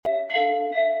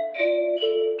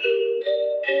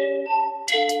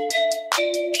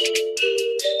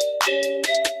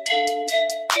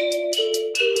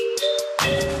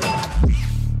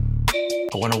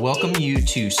welcome you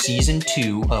to Season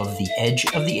 2 of The Edge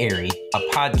of the Airy, a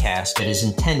podcast that is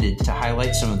intended to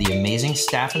highlight some of the amazing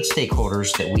staff and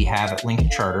stakeholders that we have at Lincoln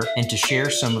Charter and to share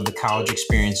some of the college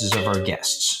experiences of our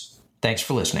guests. Thanks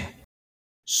for listening.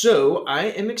 So I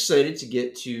am excited to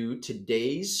get to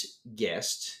today's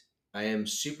guest. I am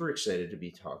super excited to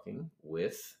be talking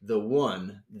with the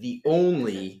one, the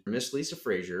only Miss Lisa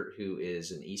Frazier, who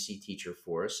is an EC teacher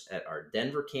for us at our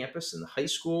Denver campus in the high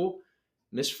school.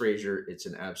 Miss Frazier, it's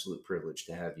an absolute privilege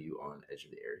to have you on Edge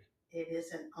of the Airy. It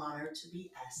is an honor to be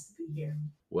asked to be here.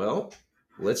 Well,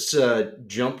 let's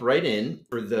jump right in.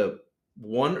 For the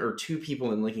one or two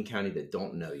people in Lincoln County that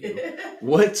don't know you,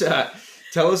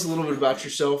 tell us a little bit about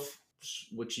yourself,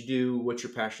 what you do, what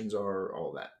your passions are,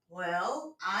 all that.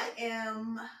 Well, I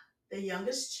am the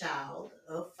youngest child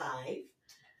of 5.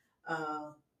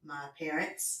 My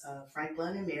parents,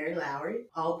 Franklin and Mary Lowry,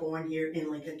 all born here in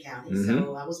Lincoln County. Mm-hmm.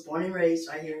 So I was born and raised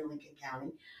right here in Lincoln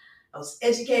County. I was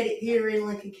educated here in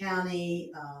Lincoln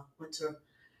County, went to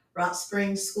Rock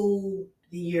Springs School,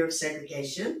 the year of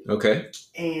segregation. Okay.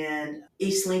 And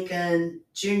East Lincoln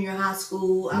Junior High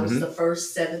School. I was the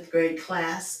first 7th grade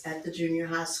class at the junior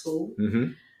high school.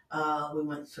 Mm-hmm. We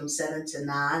went from 7 to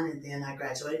 9, and then I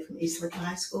graduated from East Lincoln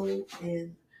High School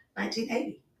in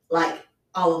 1980. Like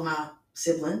all of my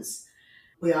siblings,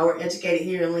 we all were educated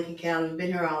here in Lincoln County. We've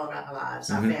been here all of our lives.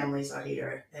 Mm-hmm. Our families are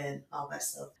here and all that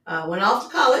stuff. Went off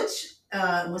to college.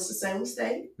 Winston-Salem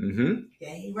State. Mm-hmm.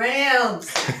 Yay,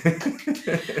 Rams!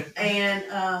 And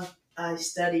I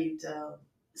studied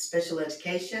special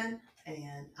education,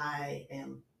 and I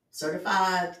am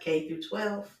certified K through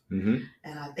 12. Mm-hmm.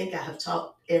 And I think I have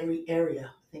taught every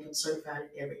area. I think I'm certified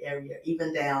in every area,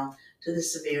 even down to the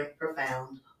severe and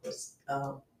profound.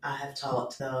 I have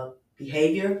taught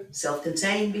behavior,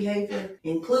 self-contained behavior,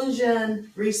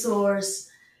 inclusion,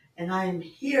 resource, and I am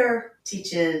here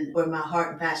teaching where my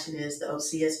heart and passion is, the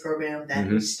OCS program that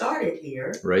we started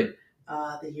here. Right.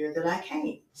 The year that I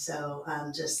came. So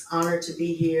I'm just honored to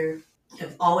be here.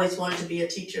 I've always wanted to be a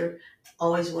teacher,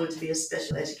 always wanted to be a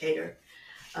special educator.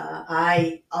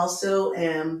 I also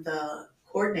am the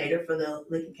coordinator for the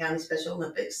Lincoln County Special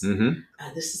Olympics. Mm-hmm.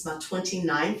 This is my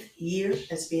 29th year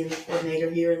as being the coordinator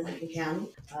here in Lincoln County.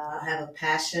 I have a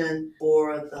passion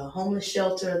for the homeless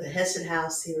shelter, the Hesed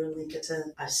House here in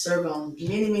Lincoln. I serve on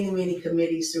many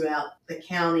committees throughout the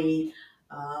county.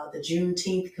 The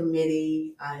Juneteenth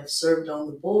committee. I have served on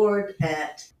the board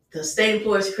at the State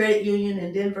Employees Credit Union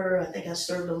in Denver. I think I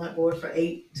served on that board for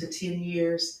 8 to 10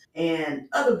 years. And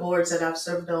other boards that I've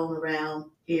served on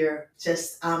around here.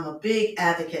 I'm a big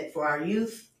advocate for our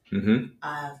youth. Mm-hmm.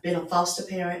 I've been a foster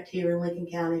parent here in Lincoln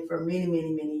County for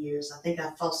many years. I think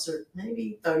I've fostered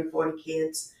maybe 30, 40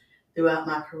 kids throughout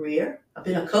my career. I've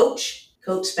been a coached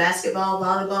basketball,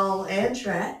 volleyball, and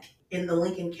track in the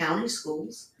Lincoln County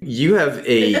schools. You have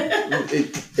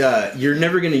you're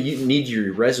never going to need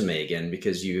your resume again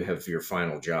because you have your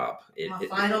final job.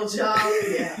 Final job,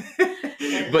 yeah.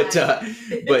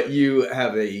 But you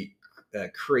have a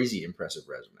crazy impressive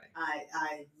resume.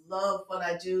 I love what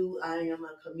I do. I am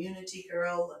a community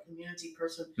girl, a community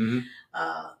person. Mm-hmm.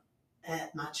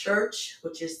 At my church,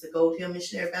 which is the Gold Hill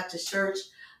Missionary Baptist Church.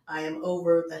 I am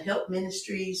over the help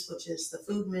ministries, which is the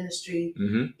food ministry,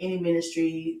 any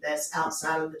ministry that's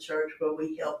outside of the church where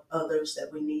we help others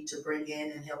that we need to bring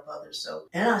in and help others. So,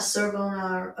 and I serve on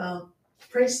our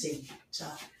praise team, so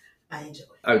I enjoy it.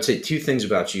 I would say 2 things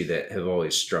about you that have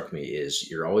always struck me is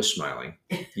you're always smiling.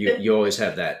 You always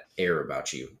have that air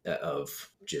about you of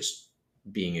just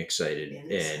being excited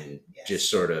and just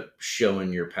sort of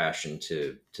showing your passion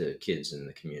to kids in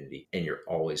the community. And you're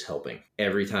always helping.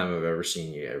 Every time I've ever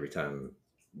seen you, every time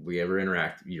we ever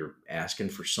interact, you're asking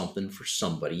for something for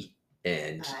somebody.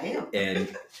 And I am.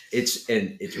 and it's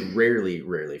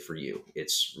rarely for you.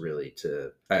 It's really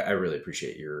I really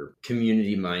appreciate your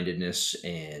community mindedness,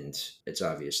 and it's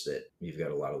obvious that you've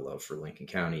got a lot of love for Lincoln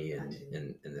County and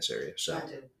in this area. So I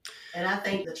do. And I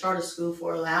thank the charter school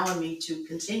for allowing me to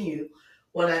continue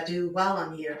what I do while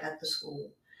I'm here at the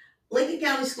school. Lincoln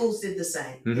County schools did the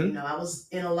same. Mm-hmm. I was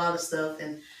in a lot of stuff,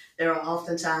 and there are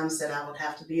often times that I would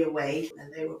have to be away,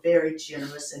 and they were very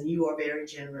generous, and you are very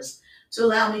generous to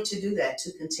allow me to do that,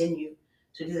 to continue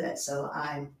to do that. So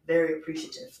I'm very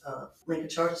appreciative of Lincoln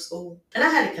Charter School. And I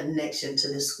had a connection to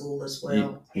this school as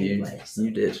well. You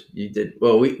did.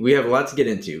 Well, we have a lot to get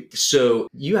into. So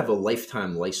you have a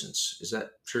lifetime license. Is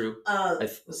that true? I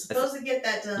was supposed to get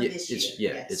that done this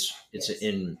year. It's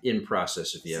in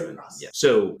process if you haven't. Yeah.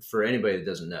 So for anybody that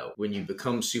doesn't know, when you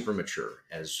become super mature,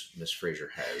 as Miss Frazier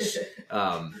has,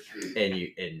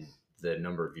 and the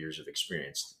number of years of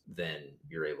experience, then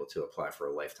you're able to apply for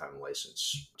a lifetime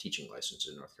license, teaching license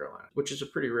in North Carolina, which is a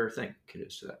pretty rare thing.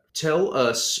 Kudos to that. Tell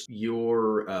us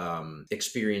your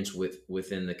experience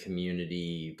within the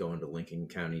community, going to Lincoln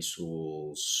County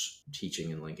schools, teaching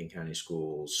in Lincoln County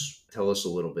schools. Tell us a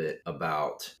little bit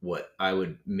about what I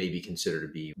would maybe consider to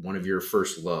be one of your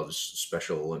first loves,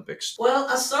 Special Olympics. Well,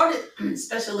 I started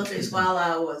Special Olympics while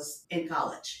I was in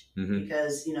college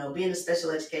because, being a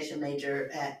special education major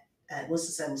at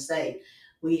Winston-Salem State,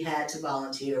 we had to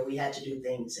volunteer, we had to do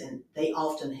things, and they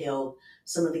often held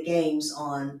some of the games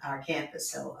on our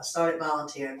campus. So I started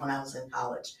volunteering when I was in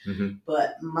college.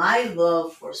 But my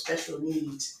love for special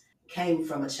needs came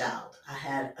from a child. I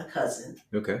had a cousin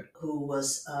who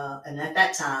was, and at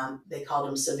that time, they called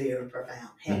him severe and profound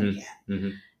handicap.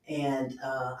 And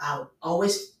I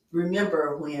always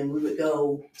remember when we would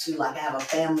go to have a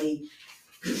family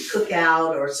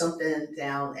cookout or something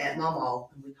down at Mamaw,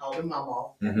 and we called him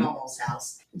Mamaw, at Mamaw's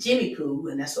house. Jimmy Pooh,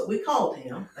 and that's what we called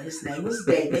him. His name was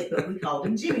David, but we called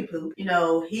him Jimmy Pooh.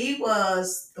 He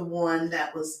was the one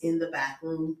that was in the back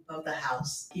room of the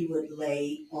house. He would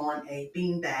lay on a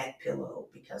beanbag pillow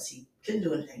because he couldn't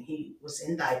do anything. He was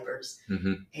in diapers.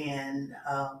 And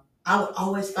I would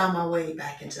always find my way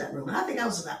back into that room. And I think I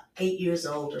was about 8 years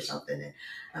old or something.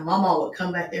 And Mama would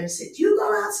come back there and say, "Do you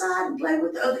go outside and play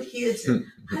with the other kids?" And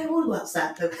I didn't want to go outside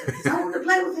and play with them because I wanted to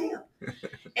play with him.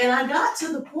 And I got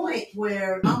to the point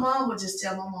where my mom would just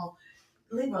tell my mom,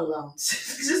 "Leave her alone.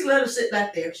 Just let her sit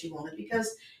back there if she wanted,"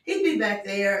 because he'd be back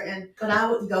there, but I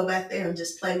wouldn't go back there and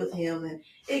just play with him. And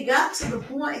it got to the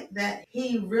point that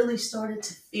he really started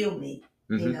to feel me.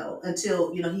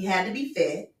 Until, he had to be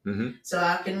fed. So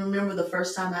I can remember the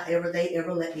first time they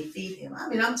ever let me feed him. I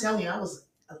mean, I'm telling you, I was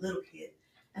a little kid.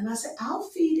 And I said, "I'll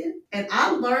feed him." And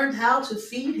I learned how to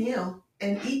feed him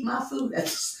and eat my food at the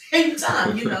same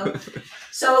time,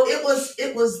 So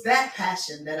it was that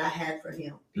passion that I had for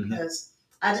him because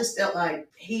I just felt like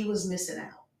he was missing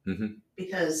out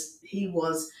because he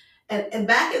was, and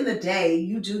back in the day,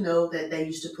 you do know that they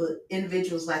used to put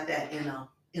individuals like that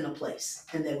in a place,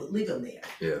 and they would leave him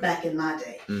there back in my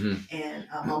day. And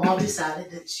my mom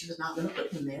decided that she was not going to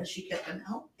put him there. She kept him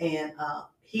out, and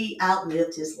he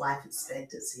outlived his life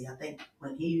expectancy. I think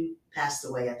when he passed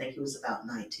away, I think he was about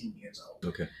 19 years old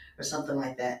or something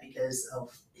like that because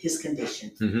of his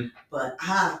condition. But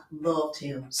I loved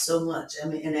him so much. I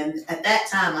mean, and then at that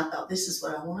time, I thought, this is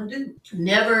what I want to do.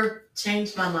 Never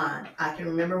changed my mind. I can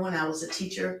remember when I was a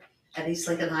teacher at East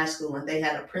Lincoln High School, and they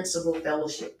had a principal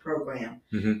fellowship program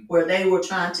where they were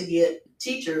trying to get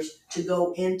teachers to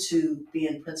go into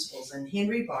being principals. And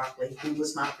Henry Barkley, who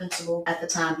was my principal at the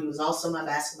time, he was also my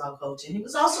basketball coach, and he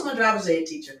was also my driver's ed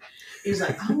teacher. He was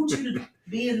like, "I want you to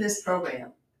be in this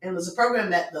program." And it was a program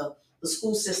that the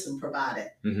school system provided.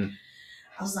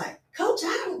 I was like, "Coach,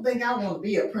 I don't think I want to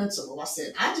be a principal." I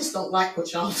said, "I just don't like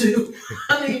what y'all do."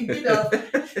 I mean,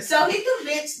 So he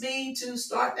convinced me to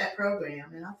start that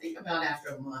program. And I think about after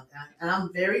a month, and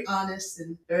I'm very honest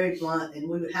and very blunt, and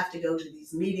we would have to go to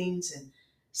these meetings and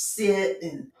sit,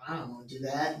 and I don't want to do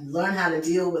that, and learn how to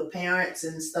deal with parents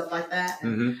and stuff like that.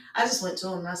 And I just went to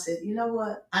him and I said, "You know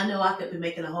what? I know I could be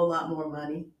making a whole lot more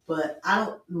money, but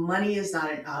money is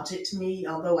not an object to me.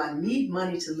 Although I need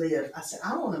money to live," I said,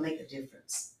 "I want to make a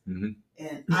difference."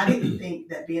 And I didn't think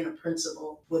that being a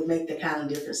principal would make the kind of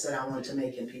difference that I wanted to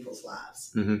make in people's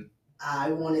lives.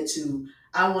 I wanted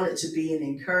to be an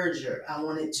encourager. I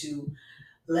wanted to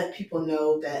let people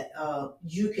know that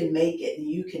you can make it and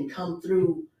you can come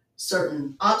through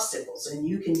certain obstacles and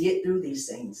you can get through these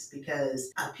things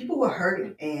because people were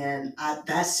hurting, and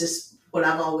that's just what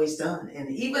I've always done. And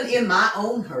even in my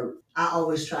own hurt, I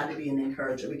always tried to be an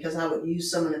encourager because I would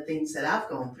use some of the things that I've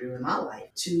gone through in my life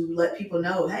to let people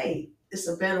know, hey, it's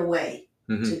a better way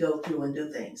to go through and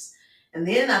do things. And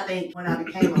then I think when I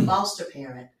became a foster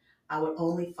parent, I would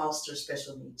only foster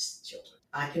special needs children.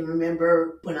 I can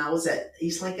remember when I was at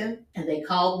East Lincoln and they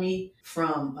called me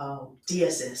from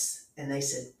DSS and they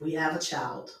said, "We have a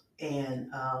child," and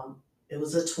it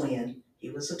was a twin. He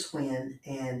was a twin,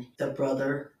 and the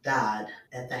brother died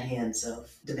at the hands of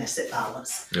domestic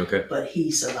violence. But he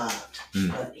survived.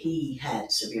 But he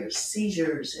had severe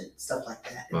seizures and stuff like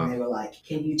that. And they were like,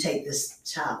 "Can you take this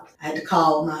child?" I had to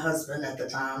call my husband at the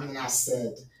time, and I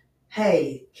said,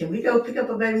 "Hey, can we go pick up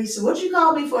a baby?" He said, "What you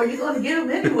call me for? You're going to get him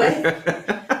anyway."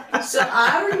 So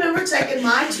I remember taking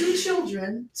my two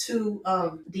children to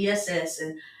DSS,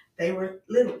 and they were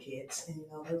little kids, and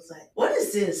it was like, what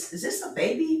is this? Is this a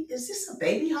baby? Is this a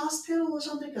baby hospital or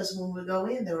something? Because when we go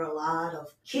in, there were a lot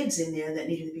of kids in there that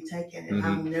needed to be taken, and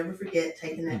I will never forget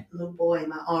taking that little boy in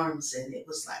my arms, and it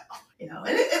was like, and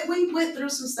we went through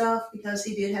some stuff because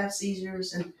he did have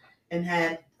seizures and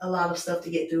had a lot of stuff to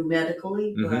get through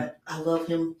medically, but I love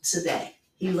him today.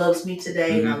 He loves me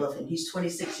today, and I love him. He's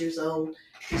 26 years old.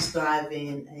 He's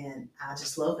thriving, and I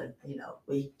just love him.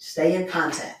 We stay in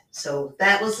contact. So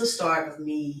that was the start of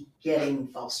me getting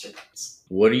foster kids.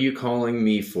 What are you calling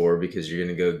me for? Because you're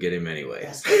going to go get him anyway.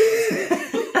 That's what he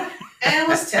said. And I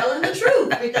was telling the truth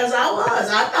because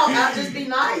I thought I'd just be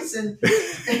nice and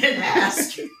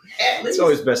ask. It's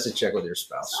always best to check with your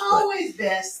spouse. It's always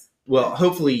best. Well,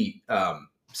 hopefully,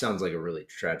 sounds like a really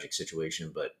tragic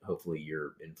situation, but hopefully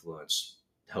your influence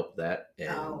helped that.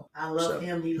 And I love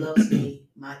him. He loves me.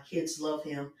 My kids love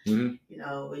him.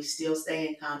 We still stay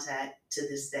in contact to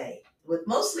this day with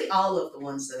mostly all of the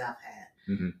ones that I've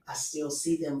had. I still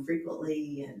see them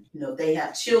frequently, and they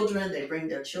have children. They bring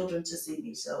their children to see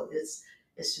me, so it's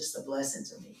just a blessing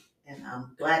to me, and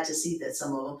I'm glad to see that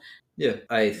some of them. Yeah,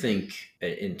 I think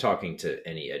in talking to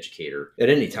any educator at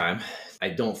any time, I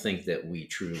don't think that we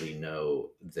truly know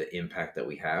the impact that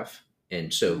we have.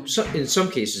 And so in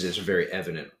some cases, it's very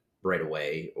evident right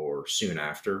away or soon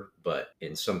after, but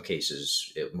in some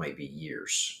cases, it might be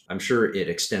years. I'm sure it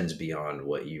extends beyond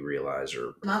what you realize.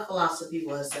 My philosophy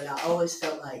was that I always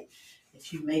felt like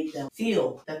if you make them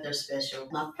feel that they're special.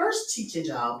 My first teaching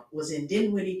job was in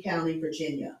Dinwiddie County,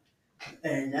 Virginia,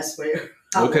 and that's where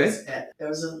I was at. There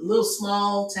was a little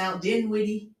small town,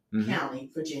 Dinwiddie County,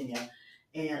 Virginia.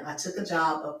 And I took a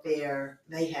job up there.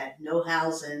 They had no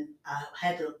housing. I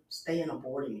had to stay in a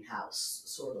boarding house,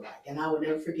 sort of like. And I would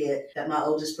never forget that my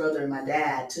oldest brother and my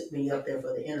dad took me up there for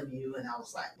the interview. And I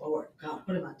was like, Lord God,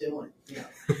 what am I doing?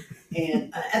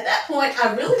 And at that point,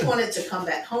 I really wanted to come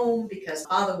back home because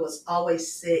father was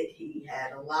always sick. He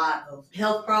had a lot of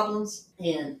health problems.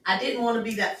 And I didn't want to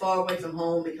be that far away from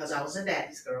home because I was a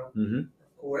daddy's girl,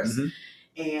 of course.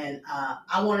 And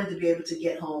I wanted to be able to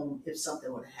get home if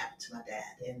something would have happened to my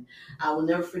dad. And I will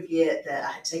never forget that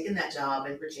I had taken that job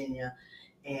in Virginia.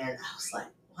 And I was like,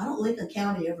 why don't Lincoln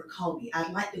County ever call me?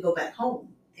 I'd like to go back home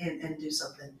and do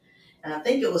something. And I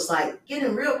think it was like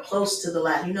getting real close to the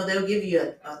last. They'll give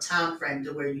you a time frame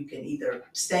to where you can either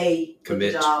stay with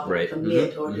the job or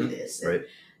commit or do this. And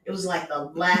it was like the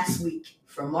last week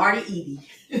for Marty Edie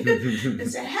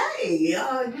and said, hey,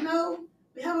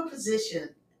 we have a position.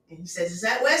 And he said, is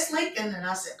that West Lincoln? And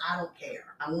I said, I don't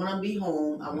care. I want to be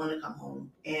home. I want to come home.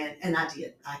 And I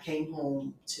did. I came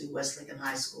home to West Lincoln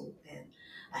High School, and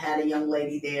I had a young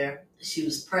lady there. She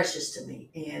was precious to me.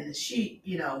 And she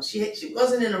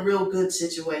wasn't in a real good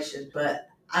situation, but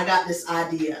I got this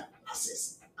idea. I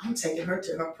said, I'm taking her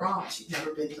to her prom. She'd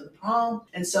never been to the prom.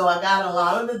 And so I got a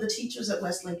lot of the teachers at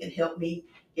West Lincoln helped me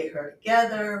get her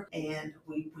together, and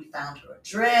we found her a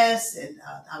dress, and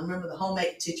I remember the home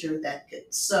ec teacher that could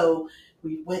sew.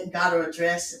 We went and got her a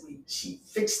dress, and she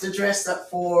fixed the dress up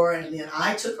for her, and then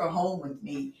I took her home with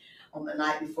me on the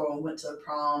night before we went to the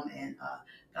prom, and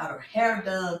got her hair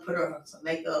done, put her on some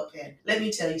makeup, and let me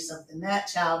tell you something, that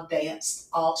child danced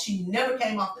she never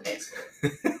came off the dance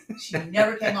floor. She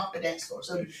never came off the dance floor.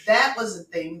 So that was the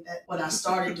thing that when I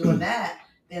started doing that,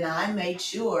 then I made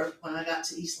sure when I got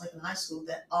to East Lincoln High School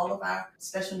that all of our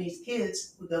special needs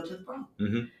kids would go to the prom.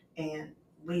 And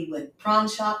we went prom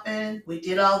shopping. We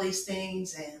did all these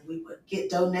things, and we would get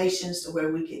donations to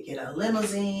where we could get a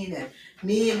limousine. And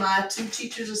me and my 2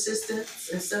 teachers'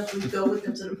 assistants and stuff, we'd go with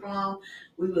them to the prom.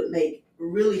 We would make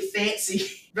really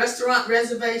fancy restaurant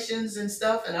reservations and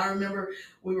stuff. And I remember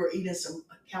we were eating some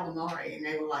calamari, and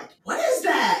they were like, what is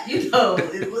that? It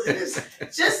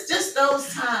was just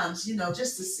those times,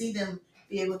 just to see them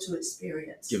be able to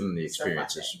experience. Give them the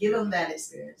experiences. Like Give them that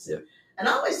experience. Yeah. And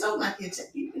I always told my kids,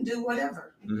 you can do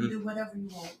whatever. You can do whatever you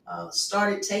want.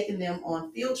 Started taking them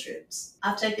on field trips.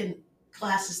 I've taken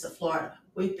classes to Florida.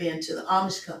 We've been to the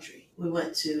Amish country. We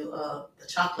went to the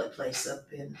chocolate place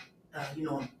up in,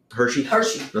 Hershey.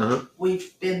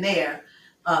 We've been there.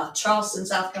 Charleston,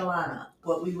 South Carolina.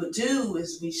 What we would do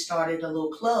is we started a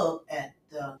little club at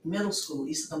the middle school,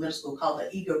 East Lincoln Middle School, called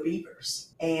the Eager Beavers.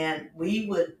 And we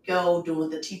would go during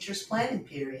the teachers' planning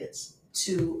periods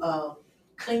to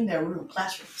clean their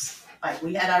classrooms. Like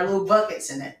we had our little buckets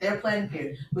in their planning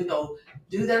period. We go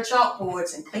do their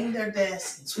chalkboards and clean their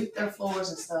desks and sweep their floors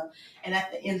and stuff. And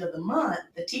at the end of the month,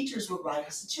 the teachers would write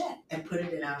us a check and put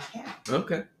it in our account.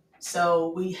 Okay.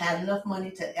 So we had enough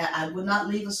money I would not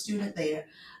leave a student there.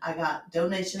 I got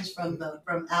donations from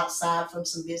outside from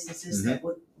some businesses that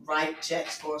would write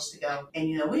checks for us to go.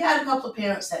 And, we had a couple of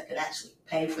parents that could actually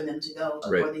pay for them to go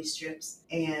for these trips.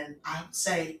 And I would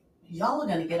say, y'all are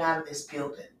going to get out of this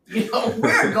building.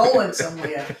 We're going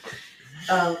somewhere.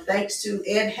 Thanks to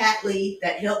Ed Hatley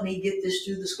that helped me get this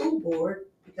through the school board,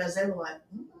 because they were like,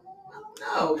 I don't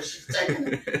know, she's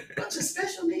taking a bunch of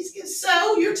special needs kids.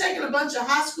 So you're taking a bunch of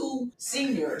high school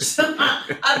seniors.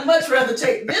 I'd much rather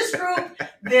take this group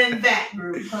than that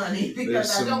group, honey,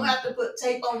 because I don't have to put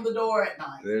tape on the door at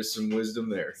night. There's some wisdom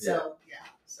there. So,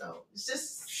 so it's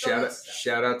just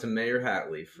shout out to Mayor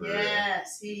Hatley for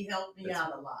yes, he helped me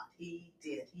out a lot. He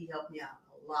did. He helped me out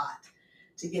a lot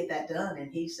to get that done.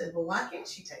 And he said, well, why can't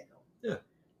she take them? Yeah.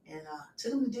 And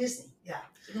took them to Disney. Yeah,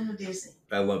 took them to Disney.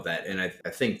 I love that. And I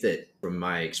think that from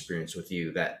my experience with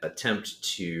you, that attempt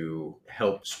to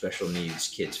help special needs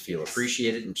kids feel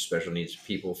appreciated and special needs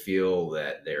people feel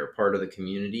that they're part of the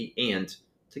community, and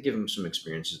to give them some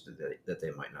experiences that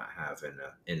they might not have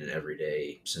in an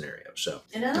everyday scenario. So,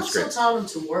 and I also taught them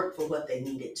to work for what they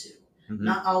needed to. Mm-hmm.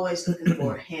 Not always looking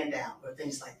for a handout or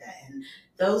things like that. And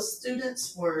those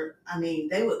students were,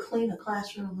 they would clean a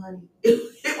classroom, honey.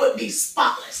 It would be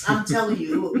spotless. I'm telling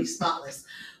you, it would be spotless.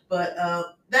 But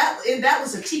that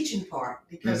was a teaching part,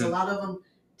 because a lot of them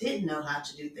didn't know how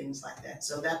to do things like that.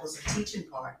 So that was a teaching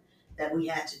part that we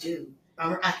had to do.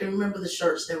 I can remember the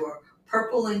shirts. There were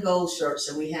purple and gold shirts,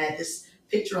 and we had this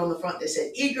picture on the front that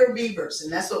said Eager Beavers,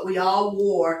 and that's what we all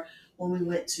wore when we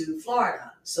went to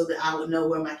Florida, so that I would know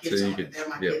where my kids are. They're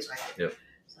my kids right there. Yep.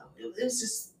 So it was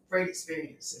just great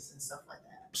experiences and stuff like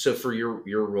that. So for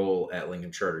your role at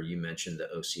Lincoln Charter, you mentioned the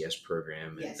OCS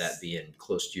program and that being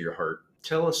close to your heart.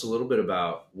 Tell us a little bit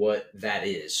about what that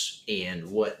is and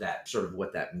what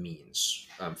that means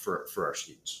for our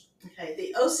students. Okay,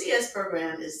 the OCS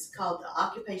program is called the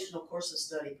Occupational Course of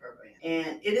Study program.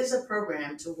 And it is a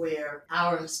program to where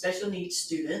our special needs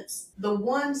students, the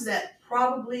ones that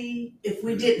probably, if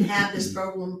we didn't have this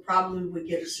program, probably would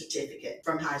get a certificate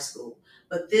from high school.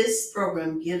 But this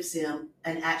program gives them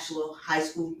an actual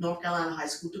North Carolina high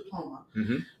school diploma.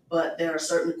 Mm-hmm. But there are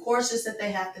certain courses that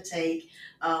they have to take.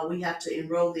 We have to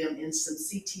enroll them in some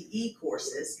CTE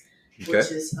courses,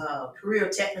 which is career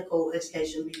technical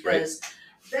education, because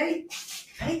there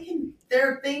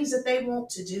are things that they want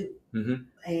to do,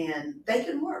 and they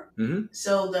can work. Mm-hmm.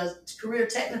 So the career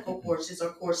technical courses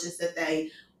are courses that they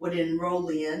would enroll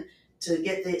in to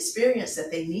get the experience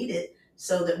that they needed,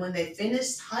 so that when they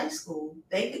finished high school,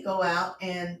 they could go out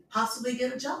and possibly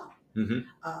get a job. Mm-hmm.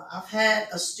 I've had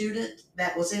a student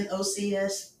that was in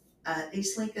OCS at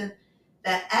East Lincoln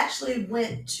that actually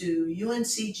went to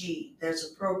UNCG.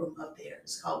 There's a program up there.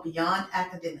 It's called Beyond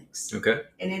Academics. Okay.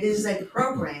 And it is a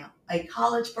program, a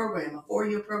college program, a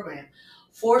 4-year program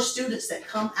for students that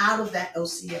come out of that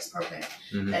OCS program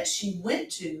that she went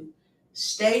to,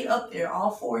 stayed up there all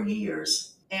 4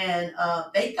 years, and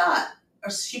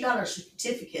she got her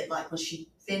certificate like when she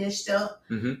finished up,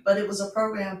 but it was a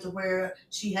program to where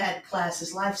she had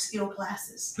classes, life skill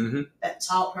classes, that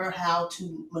taught her how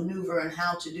to maneuver and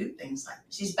how to do things like that.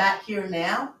 She's back here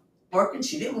now working.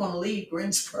 She didn't want to leave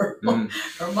Greensboro.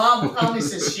 Her mom would call me and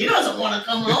says she doesn't want to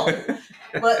come home.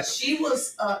 But she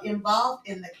was involved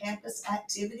in the campus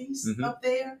activities up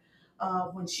there.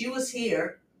 When she was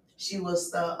here, she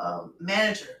was the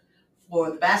manager for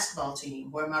the basketball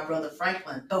team where my brother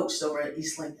Franklin coached over at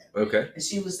East Lincoln. Okay. And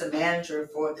she was the manager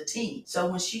for the team. So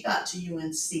when she got to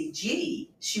UNCG,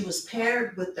 she was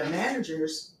paired with the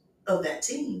managers of that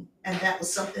team. And that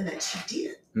was something that she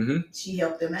did. She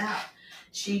helped them out.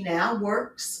 She now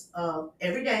works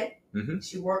every day.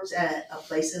 She works at a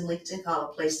place in Lincoln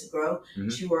called A Place to Grow.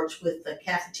 She works with the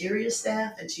cafeteria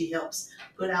staff, and she helps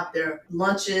put out their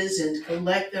lunches and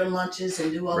collect their lunches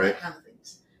and do all that kind of thing.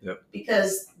 Yep.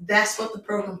 Because that's what the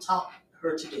program taught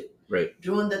her to do. Right.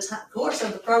 During the course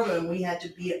of the program, we had to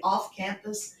be off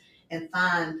campus and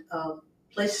find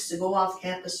places to go off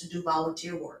campus to do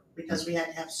volunteer work, because we had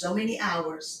to have so many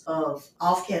hours of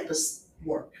off-campus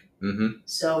work.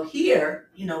 So here,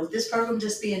 with this program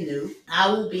just being new,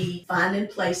 I will be finding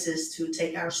places to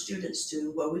take our students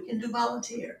to where we can do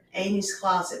volunteer. Amy's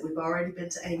Closet, we've already been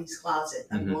to Amy's Closet.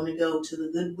 I'm going to go to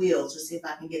the Goodwill to see if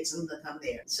I can get some to come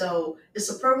there. So it's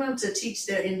a program to teach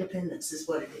their independence is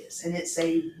what it is. And it's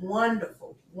a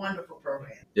wonderful, wonderful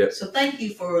program. Yep. So thank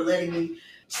you for letting me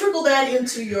trickle that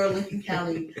into your Lincoln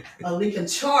County, Lincoln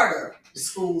Charter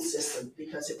school system,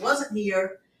 because it wasn't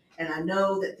here. And I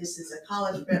know that this is a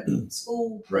college prep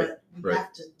school, but we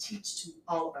have to teach to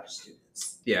all of our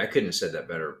students. Yeah, I couldn't have said that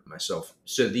better myself.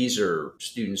 So these are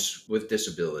students with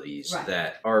disabilities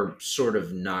that are sort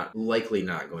of likely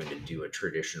not going to do a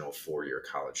traditional 4-year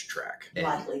college track.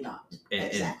 Likely not.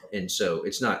 Exactly. And so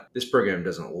this program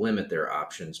doesn't limit their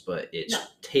options, but it's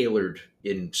tailored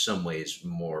in some ways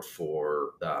more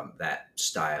for that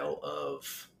style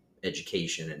of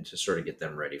education and to sort of get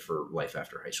them ready for life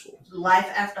after high school. Life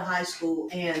after high school,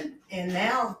 and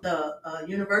now the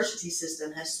university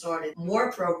system has started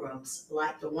more programs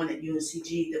like the one at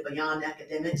UNCG, the Beyond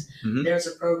Academics. There's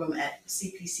a program at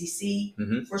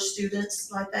CPCC for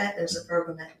students like that. There's a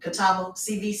program at Catawba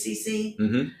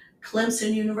CVCC.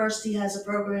 Clemson University has a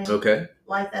program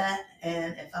like that,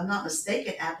 and if I'm not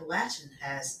mistaken, Appalachian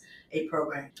has a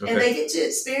program, and they get to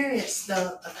experience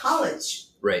the college.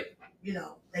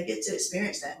 They get to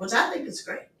experience that, which I think is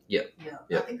great.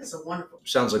 I think it's a wonderful.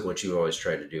 Sounds like what you always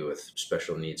try to do with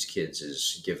special needs kids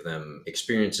is give them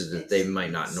experiences that they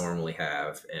might not normally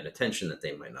have and attention that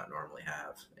they might not normally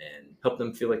have, and help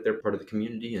them feel like they're part of the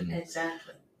community and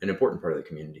an important part of the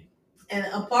community. And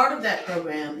a part of that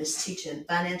program is teaching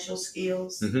financial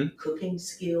skills, cooking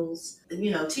skills,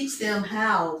 teach them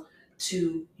how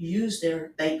to use their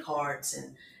bank cards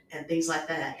and things like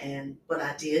that. And what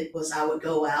I did was I would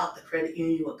go out, the credit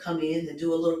union would come in and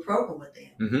do a little program with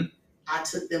them. I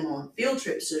took them on field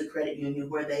trips to the credit union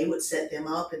where they would set them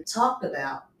up and talk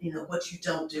about, what you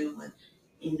don't do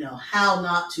and, how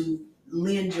not to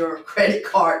lend your credit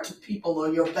card to people or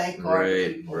your bank card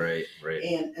to people.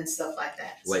 And stuff like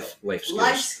that. Life skills.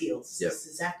 Life skills. That's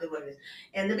exactly what it is.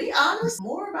 And to be honest,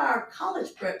 more of our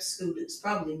college prep students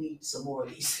probably need some more of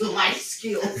these life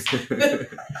skills.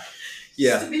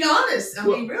 To be honest, I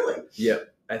mean, really. Yeah,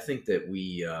 I think that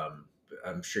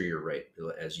I'm sure you're right,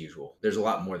 as usual. There's a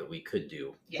lot more that we could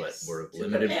do, but we're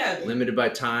limited by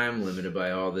time, limited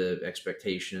by all the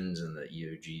expectations and the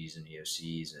EOGs and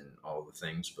EOCs and all the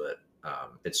things. But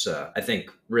it's, I think,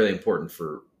 really important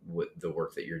for the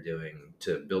work that you're doing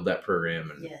to build that program.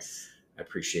 And I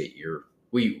appreciate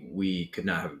we could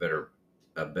not have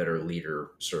a better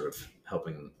leader sort of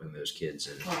helping those kids.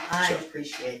 And I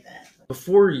appreciate that.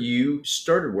 Before you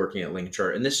started working at Lincoln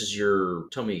Charter, and this is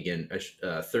tell me again,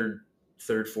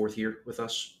 third, fourth year with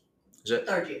us? Is that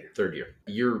Third year.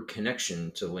 Your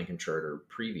connection to Lincoln Charter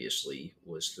previously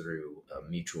was through a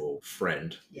mutual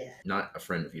friend. Not a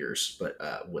friend of yours, but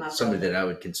somebody that I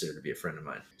would consider to be a friend of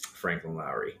mine, Franklin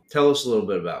Lowry. Tell us a little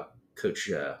bit about Coach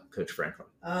Franklin.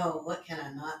 Oh, what can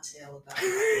I not tell about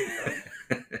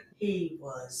him? He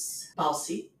was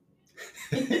bossy,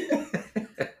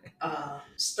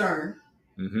 stern,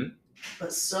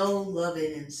 but so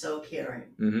loving and so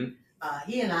caring.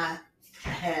 He and I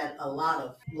had a lot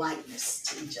of likeness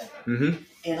to each other.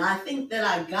 And I think that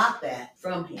I got that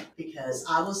from him because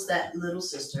I was that little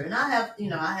sister. And I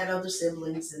had other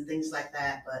siblings and things like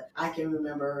that, but I can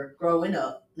remember growing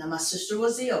up. Now, my sister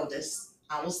was the oldest.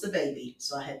 I was the baby,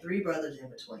 so I had 3 brothers in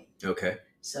between.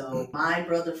 So my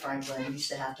brother Franklin used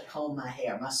to have to comb my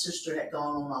hair. My sister had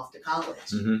gone on off to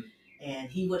college,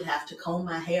 and he would have to comb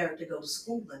my hair to go to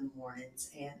school in the mornings.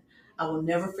 And I will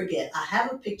never forget, I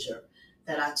have a picture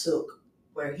that I took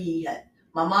where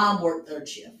my mom worked third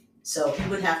shift. So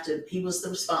he was the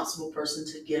responsible person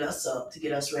to get us up, to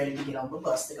get us ready to get on the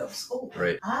bus to go to school.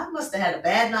 I must have had a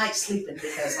bad night sleeping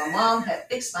because my mom had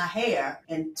fixed my hair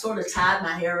and sort of tied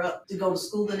my hair up to go to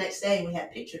school the next day, and we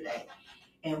had picture day.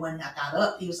 And when I got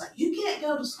up, he was like, "You can't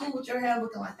go to school with your hair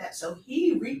looking like that." So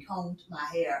he recombed my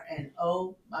hair, and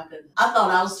oh my goodness, I thought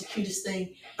I was the cutest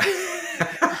thing.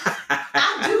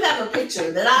 I do have a picture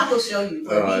that I will show you.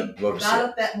 He got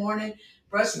up that morning,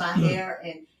 brushed my hair,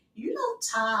 and you don't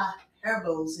tie hair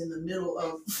bows in the middle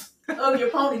of your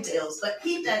ponytails, but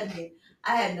he did me.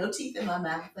 I had no teeth in my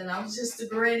mouth, and I was just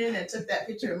grinning and took that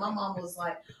picture, and my mom was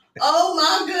like, "Oh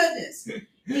my goodness."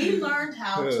 He learned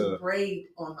how to braid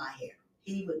on my hair.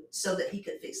 So that he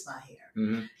could fix my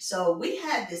hair. So we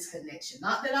had this connection.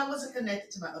 Not that I wasn't connected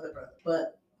to my other brother,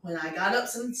 but when I got up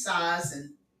some size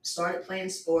and started playing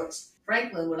sports,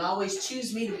 Franklin would always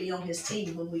choose me to be on his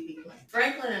team when we'd be playing.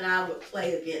 Franklin and I would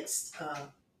play against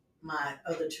my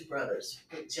other 2 brothers,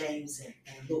 James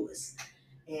and Lewis.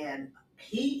 And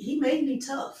he made me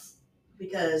tough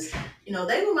because,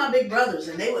 they were my big brothers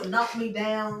and they would knock me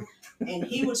down. And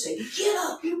he would say, "Get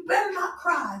up, you better not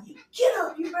cry. Get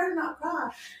up, you better not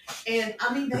cry." And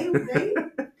I mean, they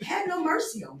had no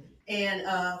mercy on me. And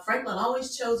Franklin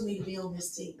always chose me to be on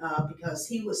his team because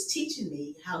he was teaching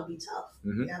me how to be tough.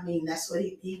 I mean, that's what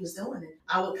he was doing. And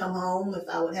I would come home if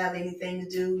I would have anything to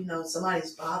do,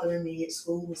 somebody's bothering me at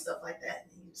school and stuff like that.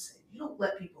 And he would say, "You don't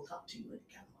let people talk to you in any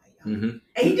kind of way. Mm-hmm.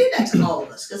 And he did that to all of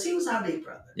us because he was our big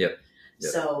brother. Yep.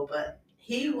 So, but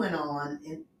he went on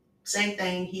and same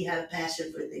thing. He had a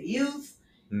passion for the youth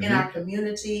in our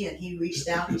community, and he reached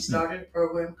out. He started a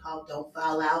program called Don't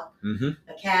Foul Out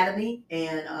Academy,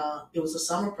 and it was a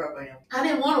summer program. I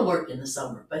didn't want to work in the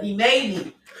summer, but he made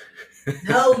me.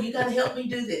 No, you got to help me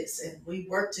do this, and we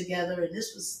worked together. And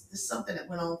this is something that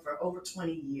went on for over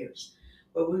 20 years,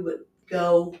 where we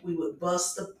would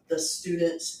bus the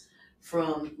students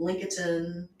from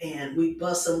Lincoln, and we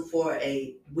bus them for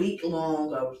a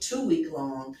week-long or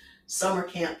 2-week-long summer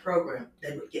camp program.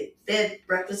 They would get fed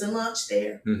breakfast and lunch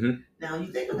there. Now you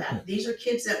think about it. These are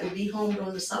kids that would be home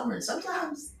during the summer and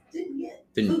sometimes didn't get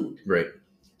food. Right.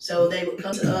 So they would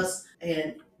come to us,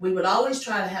 and we would always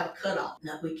try to have a cutoff.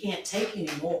 Now, we can't take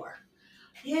any more.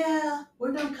 Yeah,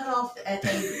 we're going to cut off at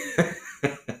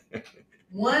 80.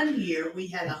 One year, we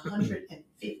had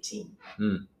 115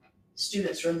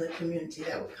 students from the community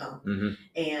that would come.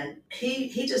 And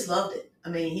he just loved it. I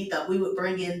mean, he thought we would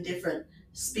bring in different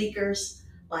speakers,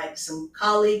 like some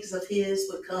colleagues of his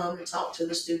would come and talk to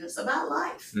the students about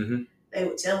life. They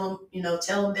would tell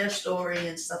them their story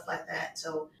and stuff like that.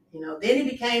 So, then he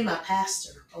became my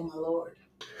pastor. Oh my Lord.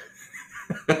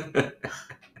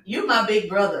 You're my big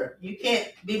brother. You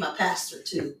can't be my pastor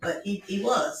too. But he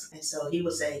was. And so he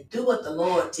would say, do what the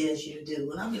Lord tells you to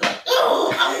do. And I'd be like,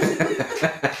 oh,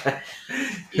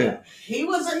 he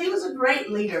was a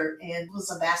great leader and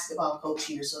was a basketball coach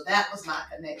here. So that was my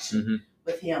connection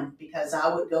with him, because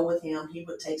I would go with him. He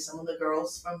would take some of the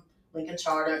girls from Lincoln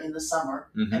Charter in the summer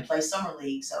and play summer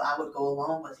league. So I would go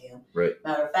along with him. Right.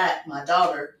 Matter of fact, my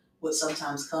daughter would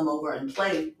sometimes come over and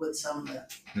play with some of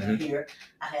them here.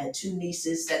 I had 2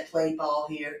 nieces that played ball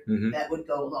here that would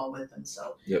go along with them.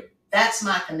 So that's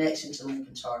my connection to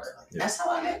Lincoln Charter. That's how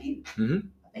I met you.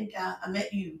 I think I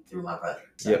met you through my brother.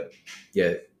 So.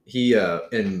 Yeah. He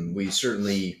and we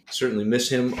certainly miss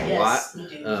him a lot. We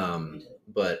do.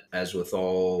 But as with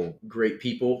all great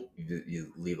people,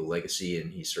 you leave a legacy,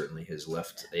 and he certainly has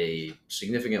left a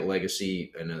significant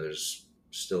legacy. I know there's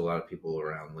still a lot of people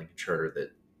around Lincoln Charter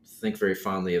that think very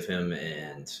fondly of him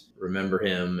and remember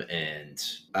him. And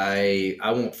I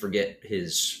won't forget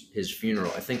his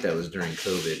funeral. I think that was during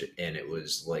COVID, and it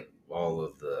was like all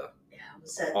of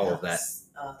that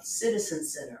Citizen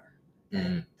Center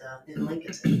in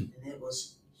Lincoln, and it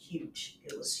was huge.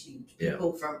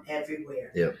 People from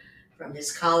everywhere. From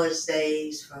his college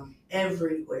days, from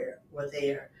everywhere were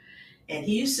there. And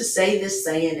he used to say this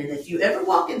saying, and if you ever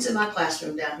walk into my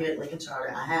classroom down here at Lincoln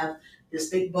Charter, I have this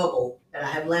big bubble that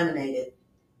I have laminated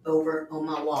over on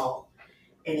my wall.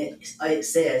 And it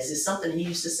says, it's something he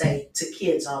used to say to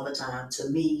kids all the time, to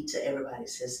me, to everybody. It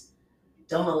says,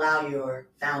 don't allow your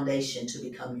foundation to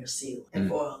become your ceiling. And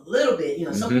for a little bit,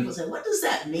 some people say, what does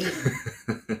that mean?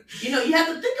 You have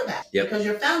to think about it, because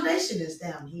your foundation is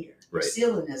down here. Your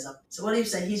ceiling is up. So what he would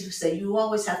say? He would say, you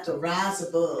always have to rise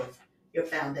above your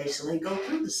foundation and go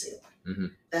through the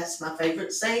ceiling. That's my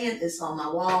favorite saying. It's on my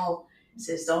wall. It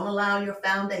says, don't allow your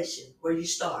foundation, where you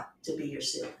start, to be your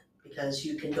ceiling, because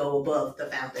you can go above the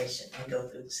foundation and go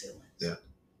through the ceiling. Yeah.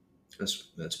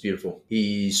 That's beautiful.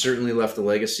 He certainly left a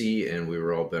legacy, and we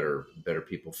were all better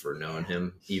people for knowing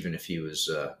him, even if he was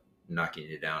knocking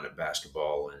you down at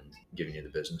basketball and giving you the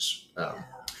business.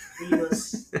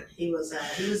 He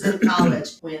was in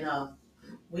college when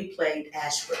we played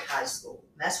Ashford High School.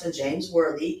 That's when James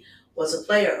Worthy was a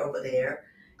player over there.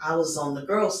 I was on the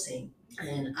girls team,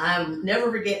 and I'll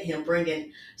never forget him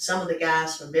bringing some of the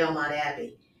guys from Belmont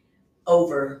Abbey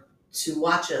over to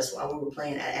watch us while we were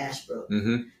playing at Ashbrook.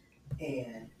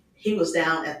 And he was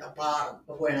down at the bottom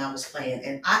of where I was playing.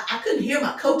 And I couldn't hear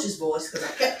my coach's voice because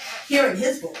I kept hearing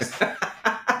his voice.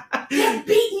 They're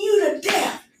beating you to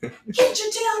death. Get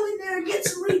your tail in there and get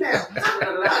some rebounds. And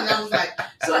I was like,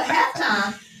 so at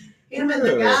halftime, him and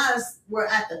the guys were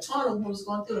at the tunnel when was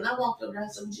going through. And I walked over there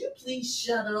and said, would you please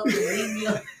shut up and leave me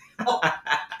alone?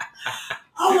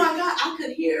 Oh my God, I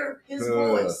could hear his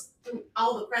voice through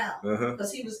all the crowd.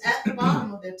 Because he was at the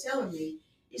bottom of there telling me,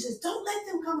 he says, don't let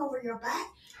them come over your back.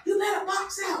 You better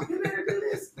box out. You better do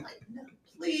this. I'm like, no,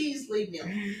 please leave me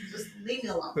alone. Just leave me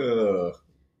alone.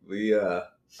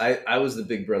 I was the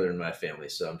big brother in my family,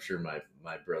 so I'm sure my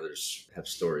brothers have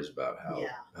stories about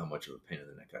how much of a pain in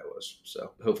the neck I was.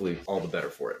 So hopefully all the better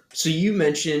for it. So you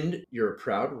mentioned you're a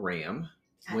proud Ram,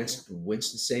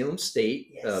 Winston-Salem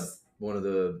State. Yes. One of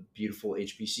the beautiful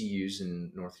HBCUs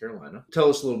in North Carolina. Tell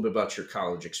us a little bit about your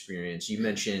college experience. You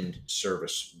mentioned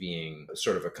service being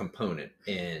sort of a component,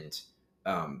 and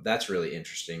that's really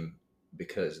interesting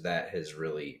because that has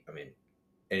really,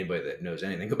 anybody that knows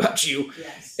anything about you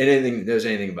Yes. and anything that knows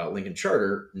anything about Lincoln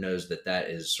Charter knows that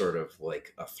is sort of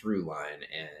like a through line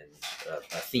and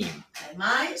a theme. And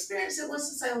my experience at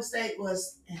Winston-Salem State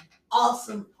was an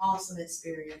awesome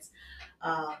experience.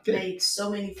 Made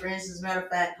so many friends. As a matter of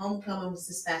fact, homecoming was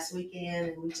this past weekend,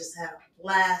 and we just had a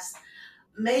blast.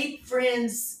 Made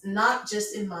friends not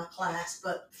just in my class,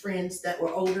 but friends that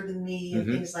were older than me and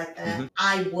things like that.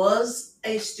 I was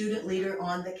a student leader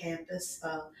on the campus.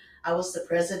 I was the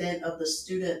president of the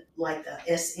student, like the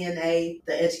SNA,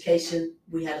 the education.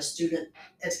 We had a student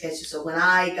education. So when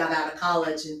I got out of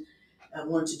college and I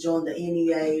wanted to join the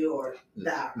NEA or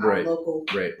our local,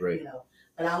 you know,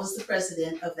 but I was the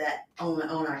president of that on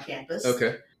our campus.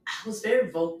 Okay. I was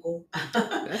very vocal.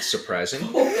 That's surprising.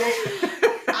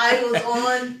 I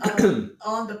was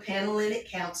on the Panhellenic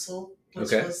Council,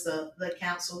 which was the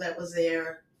council that was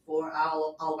there for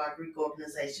all of our Greek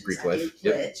organizations. Greek I life. did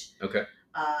pledge. Yep. Okay.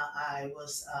 I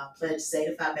was pledged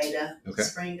Zeta Phi Beta in the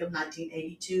spring of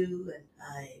 1982, and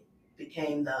I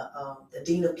became the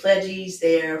dean of pledges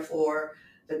there for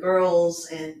the girls,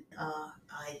 and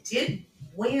I did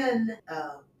win.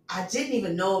 I didn't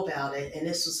even know about it, and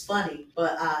this was funny,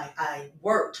 but I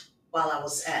worked while I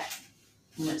was at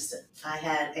Winston. I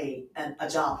had a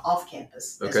job off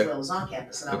campus as well as on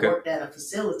campus, and I worked at a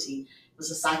facility. It was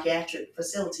a psychiatric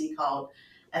facility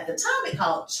at the time it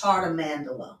called Charter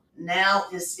Mandela. Now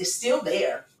it's still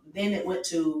there. Then it went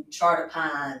to Charter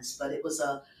Pines, but it was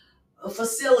a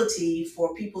facility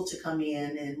for people to come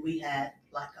in, and we had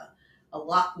like a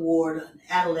lock ward, an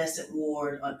adolescent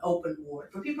ward, an open ward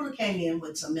for people who came in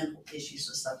with some mental issues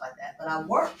and stuff like that. But I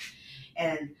worked,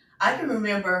 and I can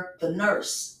remember the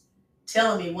nurse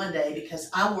telling me one day, because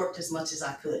I worked as much as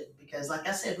I could, because like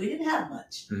I said, we didn't have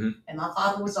much. And my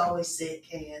father was always sick,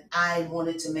 and I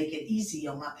wanted to make it easy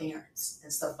on my parents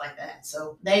and stuff like that.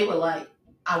 So they were like,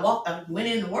 I went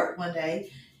into work one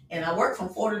day, and I worked from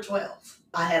 4 to 12.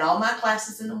 I had all my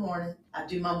classes in the morning. I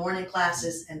do my morning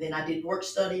classes, and then I did work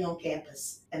study on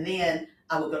campus. And then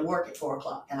I would go to work at 4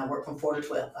 o'clock, and I worked from 4 to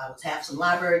 12. I would have some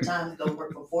library time to go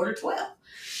work from 4 to 12.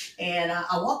 And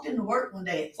I walked into work one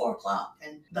day at 4 o'clock,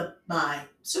 and my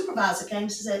supervisor came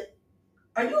and said,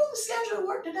 "Are you on the schedule to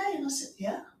work today?" And I said,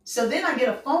 "Yeah." So then I get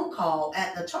a phone call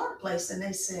at the charter place, and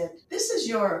they said, "This is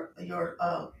your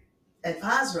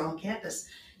advisor on campus.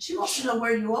 She wants to know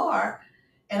where you are."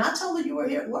 And I told her you were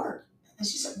here at work. And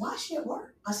she said, "Why is she at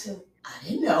work?" I said, "I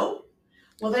didn't know."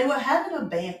 Well, they were having a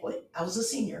banquet. I was a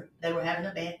senior. They were having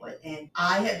a banquet, and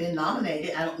I had been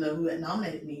nominated. I don't know who had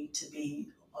nominated me to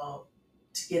be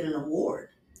to get an award.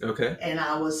 Okay. And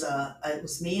it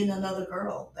was me and another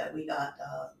girl that we got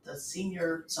the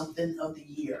senior something of the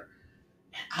year.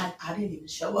 And I didn't even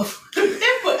show up for the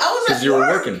banquet. I was at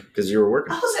work. Because you were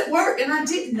working. I was at work, and I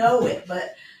didn't know it,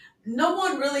 but no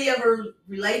one really ever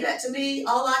relayed that to me.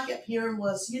 All I kept hearing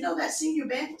was, that senior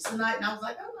banquet's tonight. And I was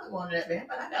like, I'm not going to that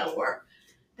banquet. I got to work.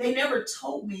 They never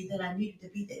told me that I needed to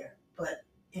be there. But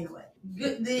anyway,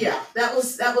 that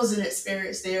was an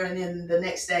experience there. And then the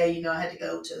next day, I had to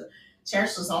go to the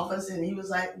chancellor's office, and he was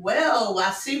like, "Well,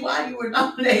 I see why you were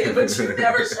nominated, but you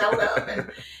never showed up."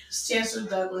 And it's Chancellor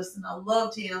Douglas, and I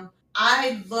loved him.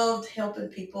 I loved helping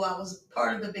people. I was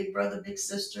part of the Big Brother, Big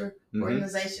Sister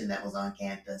organization that was on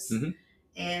campus.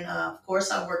 And of course,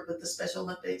 I worked with the Special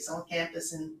Olympics on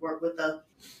campus and worked with the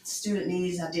student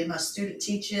needs. I did my student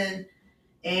teaching,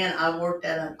 and I worked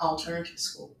at an alternative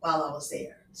school while I was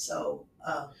there. So,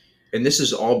 and this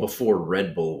is all before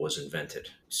Red Bull was invented.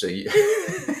 So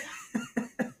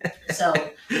So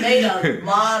made a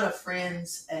lot of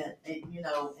friends, and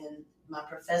my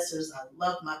professors. I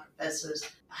loved my professors.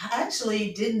 I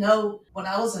actually didn't know when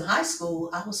I was in high school.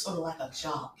 I was sort of like a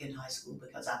jock in high school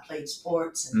because I played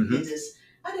sports and did this.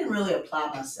 I didn't really apply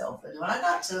myself. And when I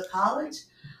got to college,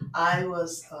 I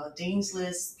was Dean's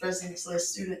List, President's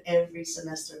List student every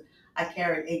semester. I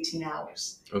carried 18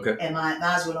 hours. Okay. And my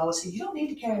advisor would always say, "You don't need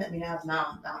to carry that many hours." No.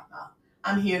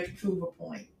 I'm here to prove a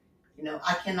point.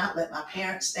 I cannot let my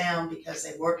parents down because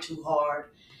they worked too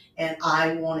hard, and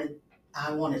I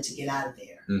wanted to get out of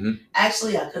there.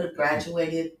 Actually, I could have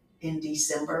graduated in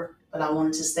December, but I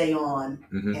wanted to stay on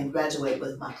and graduate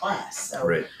with my class.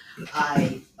 So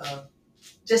I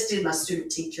just did my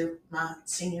student teacher my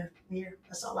senior year.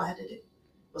 That's all I had to do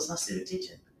was my student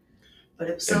teaching. But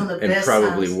it was some of the best. And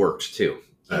probably times. Worked too.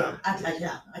 I kept my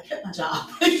job. I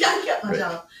kept my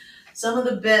job. Some of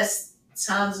the best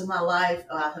times in my life.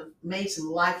 I have made some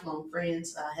lifelong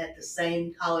friends. I had the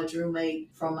same college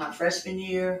roommate from my freshman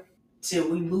year till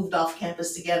we moved off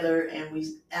campus together, and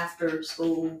we after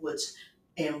school,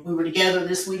 and we were together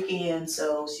this weekend.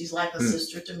 So she's like a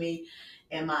sister to me.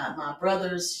 And my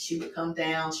brothers, she would come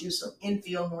down. She was from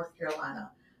Enfield, North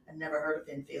Carolina. I never heard of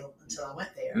Enfield until I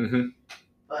went there. Mm-hmm.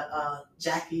 But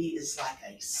Jackie is like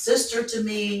a sister to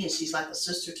me, and she's like a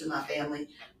sister to my family.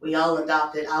 We all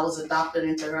adopted. I was adopted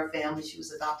into her family. She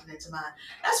was adopted into mine.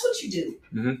 That's what you do.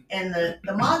 Mm-hmm. And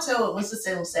the motto at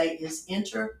Winston-Salem State is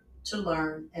enter to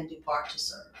learn and depart to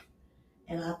serve.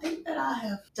 And I think that I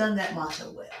have done that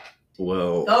motto well.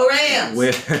 Well, go Rams!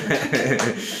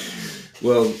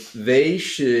 Well, they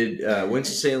should.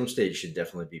 Winston-Salem State should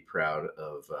definitely be proud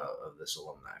of this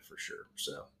alumni for sure.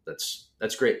 So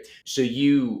that's great. So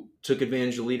you took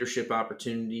advantage of leadership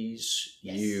opportunities.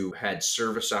 Yes. You had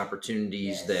service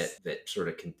opportunities Yes. that sort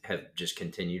of have just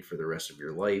continued for the rest of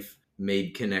your life.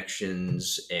 Made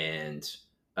connections, and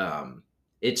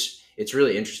it's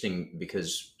really interesting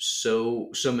because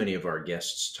so many of our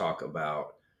guests talk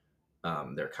about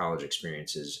their college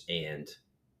experiences, and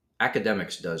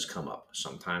academics does come up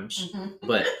sometimes, Mm-hmm.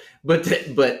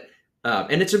 but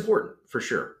and it's important for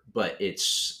sure, but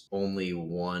it's only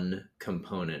one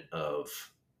component of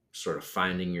sort of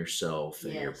finding yourself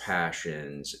and your Yes.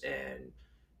 passions and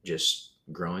just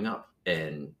growing up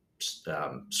and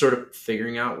sort of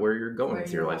figuring out where you're going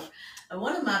with your life. And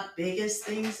one of my biggest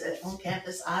things on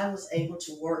campus, I was able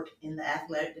to work in the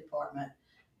athletic department.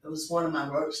 It was one of my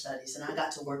work studies, and I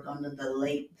got to work under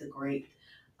the great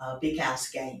Big House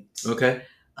Gaines. Okay.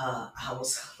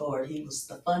 He was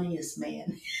the funniest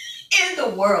man in the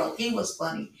world. He was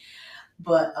funny.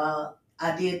 But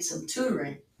I did some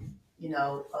tutoring,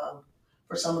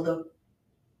 for some of the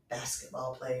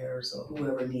basketball players or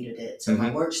whoever needed it. So my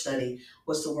work study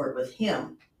was to work with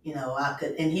him.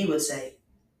 And he would say,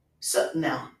 so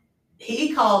now,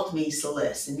 he called me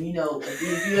Celeste. And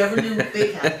if you ever knew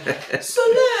Big House,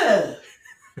 Celeste,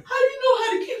 how do you know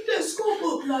how to keep that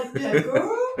scorebook like that,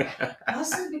 girl? I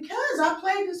said, because I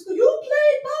played this. You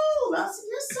played ball. I said,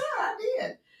 yes, sir, I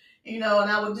did. And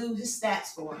I would do his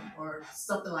stats for him or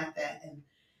something like that. And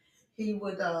he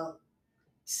would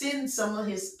send some of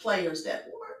his players that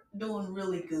weren't doing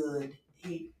really good.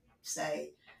 He'd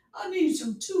say, I need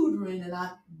some tutoring. And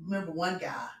I remember one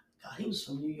guy, God, he was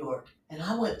from New York. And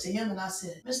I went to him and I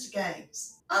said, Mr.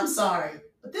 Gaines, I'm sorry,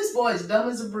 but this boy is dumb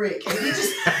as a brick. And he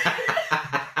just...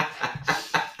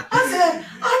 I said,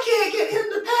 I can't get him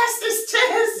to pass this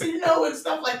test, and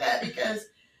stuff like that, because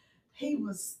he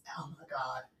was, oh my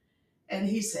God. And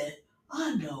he said,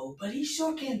 I know, but he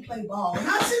sure can't play ball. And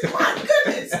I said, my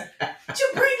goodness, did you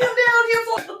bring him down here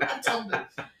for? I told him.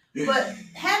 But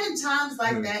having times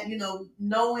like that,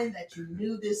 knowing that you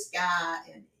knew this guy,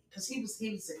 and because he was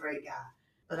a great guy,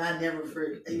 but I never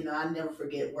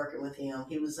forget working with him.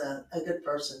 He was a good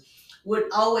person.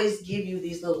 Would always give you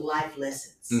these little life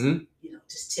lessons. Mm-hmm.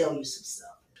 Just tell you some stuff.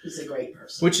 He's a great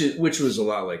person. Which was a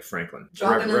lot like Franklin,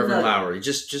 Reverend Lowry.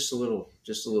 Just a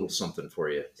little something for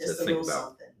you to think about.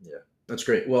 Something. Yeah, that's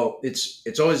great. Well,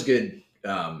 it's always good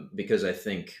because I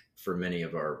think for many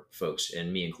of our folks,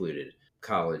 and me included,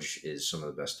 college is some of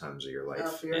the best times of your life.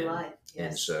 Of your life, yes.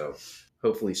 And so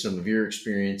hopefully some of your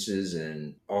experiences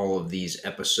and all of these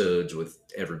episodes with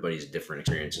everybody's different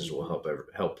experiences will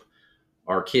help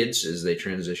our kids as they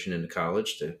transition into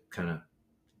college to kind of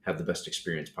have the best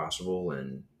experience possible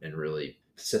and really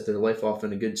set their life off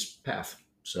in a good path.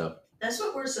 So that's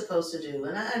what we're supposed to do.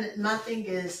 And my thing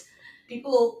is,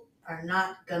 people are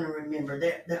not going to remember.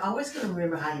 They're always going to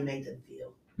remember how you make them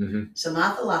feel. Mm-hmm. So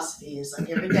my philosophy is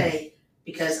like every day,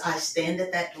 because I stand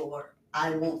at that door,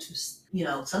 I want to,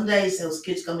 some days those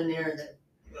kids come in there and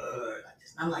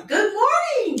I'm like, good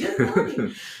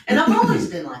morning. And I've always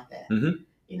been like that. Mm-hmm.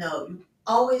 You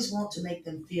always want to make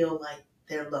them feel like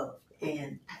they're loved.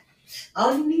 And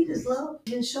all you need is love.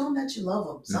 You can show them that you love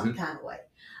them some kind of way.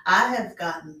 I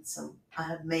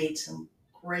have made some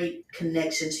great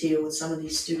connections here with some of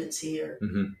these students here.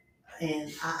 Mm-hmm.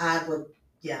 And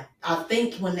I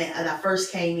think when I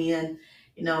first came in,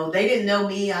 they didn't know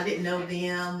me, I didn't know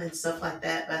them and stuff like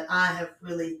that. But I have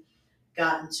really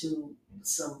gotten to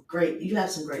you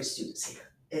have some great students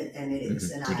here. And it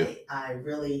is. Mm-hmm. And I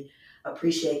really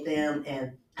appreciate them.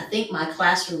 And I think my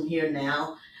classroom here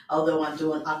now, although I'm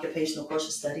doing occupational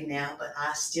courses study now, but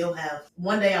I still have,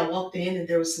 one day I walked in and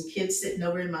there was some kids sitting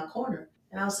over in my corner.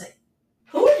 And I was like,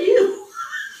 who are you?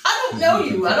 I don't know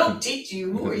you. I don't teach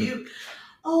you. Who are you?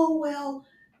 Oh, well,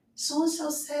 so-and-so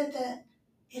said that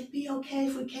it'd be okay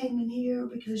if we came in here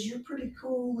because you're pretty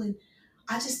cool. And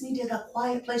I just needed a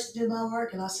quiet place to do my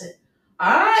work. And I said, all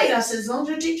right. I said, as long as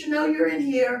your teacher know you're in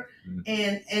here.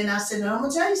 And I said, no, I'm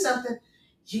going to tell you something.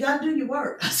 You got to do your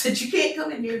work. I said, you can't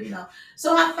come in here,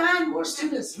 So I find more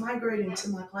students migrating to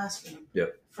my classroom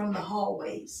from the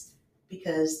hallways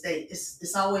because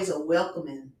it's always a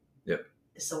welcoming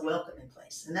it's a welcoming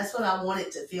place. And that's what I want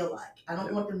it to feel like. I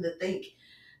don't want them to think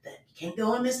that you can't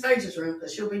go in Miss Frazier's room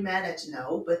because she'll be mad at you.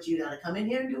 No, but you got to come in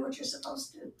here and do what you're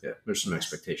supposed to do. Yeah, there's some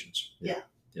expectations. Yeah.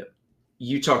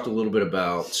 You talked a little bit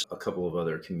about a couple of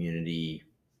other community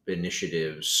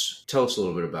initiatives. Tell us a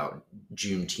little bit about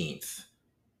Juneteenth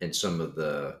and some of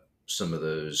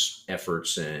those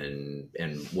efforts and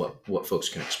what folks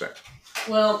can expect.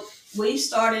 Well, we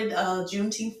started a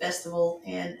Juneteenth festival,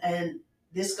 and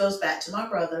this goes back to my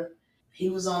brother.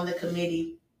 He was on the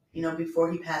committee,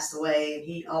 before he passed away, and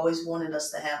he always wanted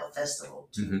us to have a festival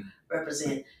to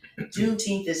represent.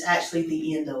 Juneteenth is actually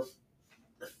the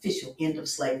official end of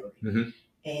slavery.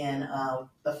 And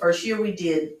the first year we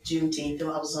did Juneteenth,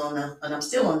 and I'm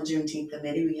still on the Juneteenth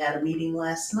committee. We had a meeting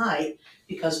last night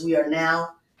because we are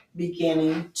now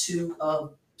beginning to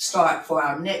start for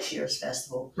our next year's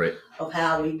festival of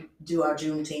how we do our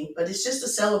Juneteenth. But it's just a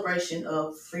celebration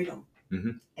of freedom.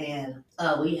 And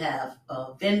we have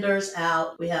vendors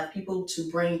out. We have people to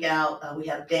bring out. We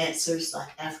have dancers, like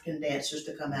African dancers,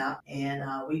 to come out. And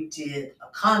we did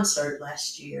a concert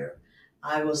last year.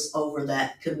 I was over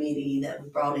that committee that we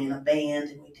brought in a band,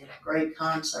 and we did a great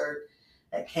concert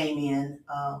that came in.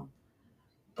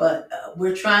 But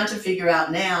we're trying to figure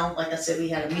out now, like I said, we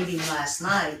had a meeting last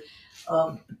night,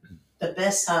 the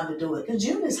best time to do it. Because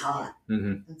June is hot.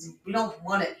 We don't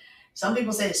want it. Some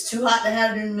people say it's too hot to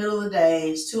have it in the middle of the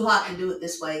day. It's too hot to do it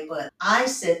this way. But I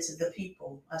said to the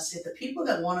people, the people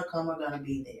that want to come are going to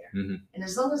be there. And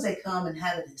as long as they come and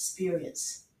have an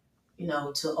experience,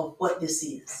 of what this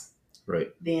is.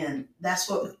 Then that's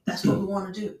what we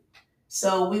want to do.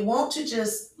 So we want to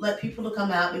just let people to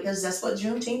come out, because that's what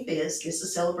Juneteenth is. It's a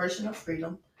celebration of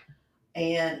freedom,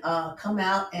 and come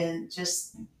out and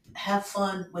just have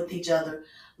fun with each other.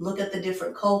 Look at the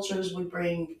different cultures we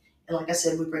bring. And like I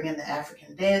said, we bring in the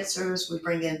African dancers. We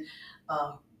bring in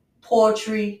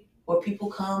poetry, where people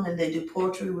come and they do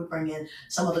poetry. We bring in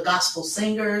some of the gospel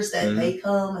singers that they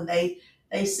come and they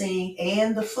sing,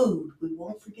 and the food. We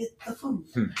won't forget the food.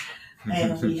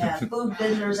 And we have food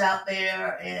vendors out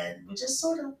there, and we just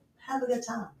sort of have a good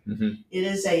time. It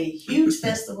is a huge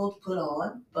festival to put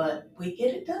on, but we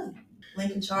get it done.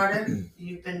 Lincoln Charter,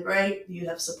 you've been great. You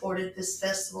have supported this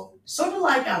festival. Sort of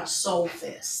like our Soul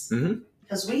Fest.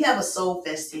 Because we have a Soul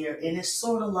Fest here, and it's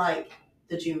sort of like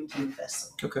the Juneteenth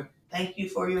Festival. Okay. Thank you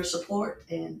for your support,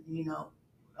 and,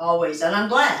 always. And I'm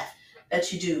glad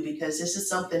that you do, because this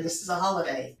is a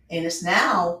holiday. And it's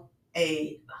now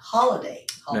a holiday.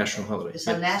 National holiday. It's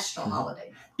a national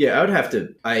holiday. Yeah,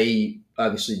 I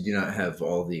obviously do not have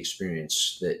all the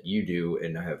experience that you do,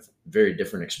 and I have very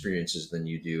different experiences than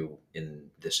you do in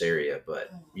this area.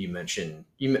 But you mentioned,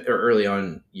 early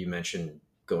on, you mentioned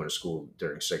going to school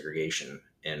during segregation.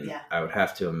 And I would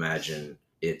have to imagine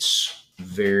it's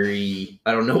very,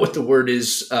 I don't know what the word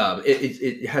is.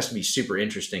 It has to be super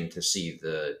interesting to see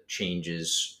the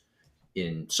changes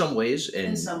in some ways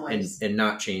and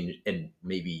not change, and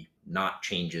maybe not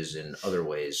changes in other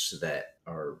ways that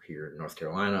are here in North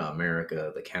Carolina,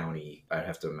 America, the county. I'd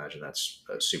have to imagine that's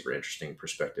a super interesting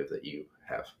perspective that you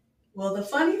have. Well, the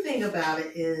funny thing about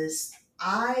it is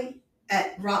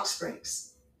at Rock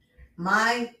Springs,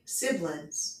 my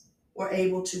siblings were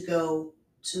able to go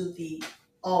to the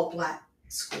all-black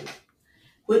school,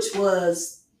 which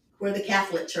was where the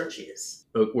Catholic Church is.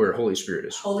 Where Holy Spirit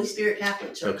is. Holy Spirit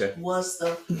Catholic Church was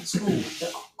the school,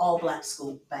 the all-black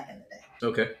school back in the day.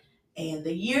 Okay. And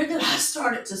the year that I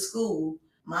started to school,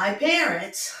 my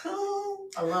parents,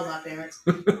 I love my parents,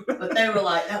 but they were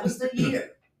like, that was the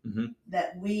year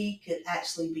that we could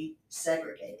actually be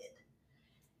segregated.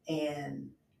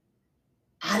 And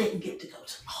I didn't get to go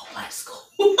to all-black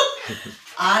school.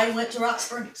 I went to Rock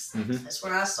Springs. That's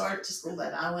where I started to school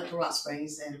at. I went to Rock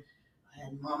Springs, and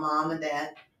my mom and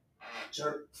dad,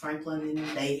 Jerk Franklin,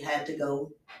 and they had to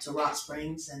go to Rock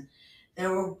Springs. And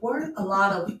there weren't a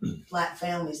lot of black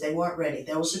families. They weren't ready.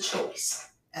 There was a choice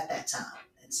at that time.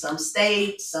 And some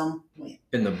stayed, some went.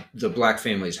 And the black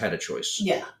families had a choice?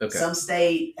 Yeah. Okay. Some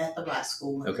stayed at the black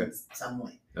school, and okay. Some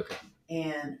went. Okay.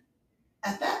 And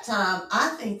at that time, I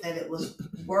think that it was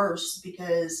worse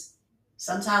because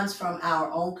sometimes from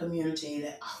our own community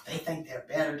that they think they're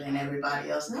better than everybody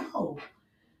else. No.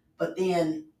 But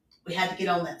then we had to get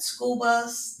on that school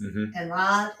bus and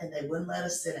ride, and they wouldn't let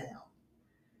us sit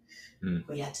down.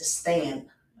 We had to stand.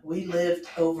 We lived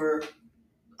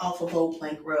off of Old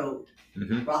Plank Road.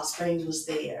 Rock Springs was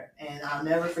there. And I'll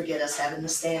never forget us having to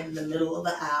stand in the middle of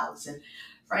the aisles. And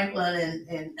Franklin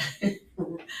and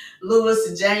Lewis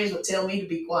and James would tell me to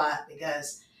be quiet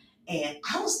and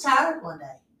I was tired one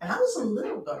day. And I was a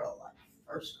little girl, like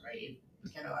first grade,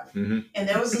 kindergarten. And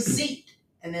there was a seat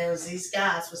And there was these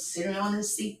guys was sitting on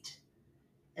his seat,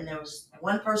 and there was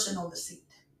one person on the seat.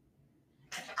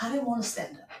 And I didn't want to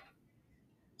stand up,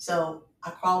 so I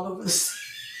crawled over the seat.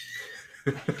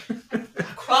 I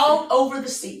crawled over the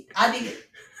seat. I did.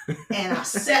 And I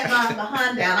sat my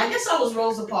behind down. I guess I was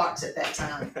Rosa Parks at that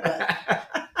time.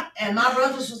 And my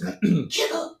brothers was like,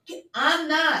 get up. I'm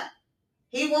not.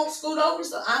 He won't scoot over,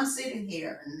 so I'm sitting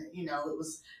here. And, it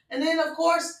was. And then, of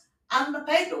course, I'm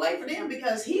paved the way for them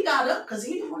because he got up because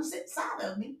he didn't want to sit beside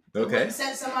of me. Okay. He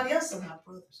sat somebody else, so my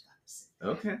brothers got to sit.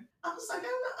 Okay. I was like,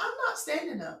 I'm not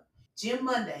standing up. Jim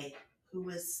Monday, who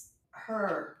was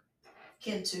her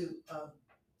kin to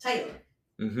Taylor,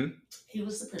 he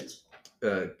was the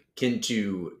principal. Kin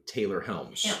to Taylor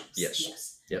Helms.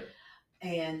 Yes. Yep.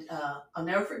 And I'll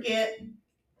never forget,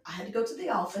 I had to go to the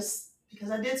office because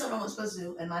I did something I wasn't supposed to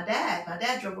do. And my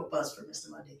dad drove a bus for Mr.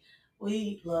 Monday.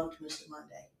 We loved Mr.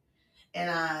 Monday.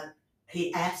 And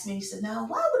he asked me, he said, now,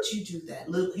 why would you do that?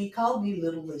 He called me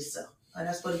Little Lisa. And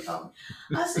that's what he called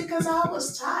me. I said, because I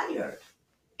was tired.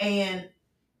 And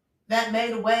that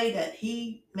made a way that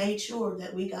he made sure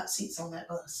that we got seats on that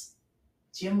bus.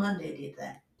 Jim Monday did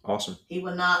that. Awesome. He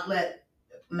would not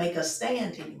make us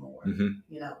stand anymore,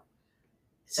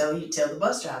 So he'd tell the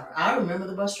bus driver. I remember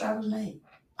the bus driver's name.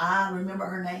 I remember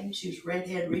her name. She was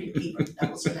Redhead Rita Keeper.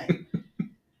 That was her name.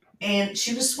 And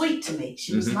she was sweet to me.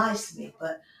 She was nice to me.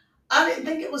 But I didn't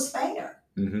think it was fair.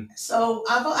 So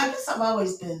I guess I've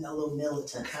always been a little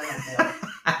militant. I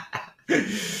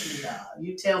don't know.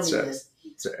 You tell me this.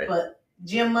 Right. But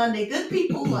Jim Monday, good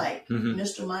people like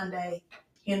Mr. Monday,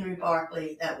 Henry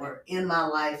Barkley, that were in my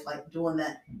life, like doing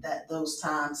those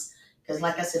times. Because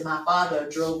like I said, my father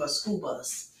drove a school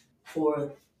bus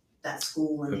for that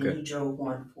school, and then he drove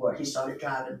one he started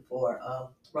driving for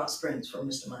Rock Springs for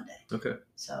Mr. Monday. Okay.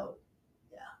 So,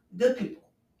 yeah, good people.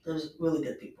 There's really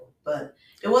good people. But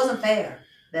it wasn't fair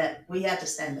that we had to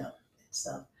stand up.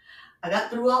 So I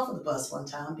got threw off of the bus one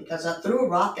time because I threw a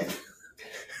rock at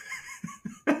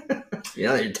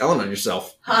Yeah, you're telling on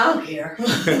yourself. I don't care.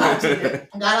 I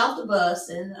got off the bus,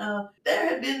 and there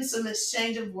had been some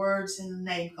exchange of words and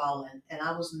name calling, and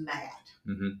I was mad.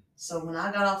 So when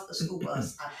I got off the school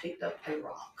bus, I picked up a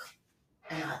rock,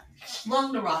 and I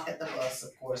flung the rock at the bus,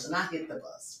 of course, and I hit the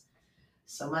bus.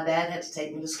 So my dad had to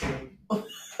take me to school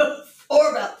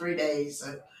for about 3 days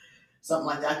or something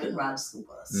like that. I couldn't ride the school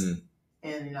bus.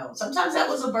 And, sometimes that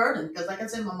was a burden because, like I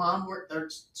said, my mom worked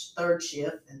third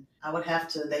shift, and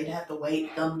they'd have to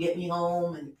wait, come get me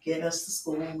home and get us to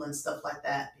school and stuff like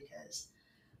that.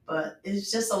 But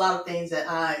it's just a lot of things that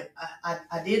I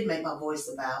did make my voice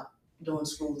about during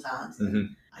school times.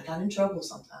 I got in trouble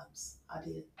sometimes. I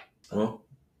did. Well,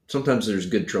 sometimes there's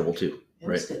good trouble too. It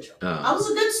was good trouble. I was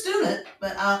a good student,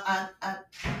 but I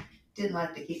didn't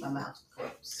like to keep my mouth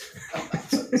closed about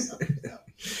certain stuff. So.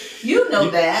 You know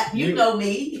that. You know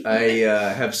me. I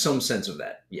have some sense of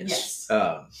that. Yes.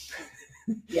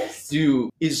 Yes.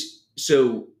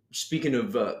 So speaking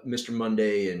of Mr.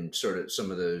 Monday and sort of some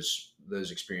of those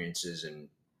experiences and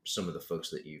some of the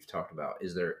folks that you've talked about,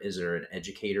 is there an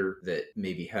educator that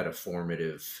maybe had a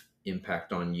formative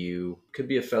impact on you? Could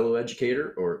be a fellow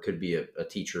educator, or it could be a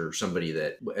teacher or somebody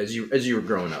that as you were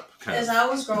growing up. I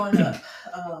was growing up,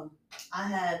 I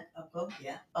had a book.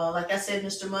 Yeah. Like I said,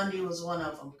 Mr. Monday was one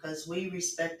of them because we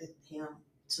respected him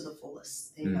to the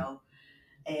fullest,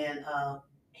 and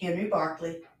Henry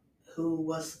Barkley,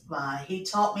 who he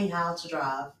taught me how to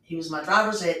drive. He was my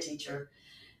driver's ed teacher.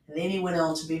 And then he went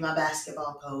on to be my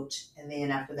basketball coach. And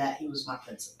then after that, he was my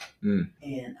principal.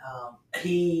 And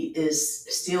he is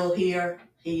still here.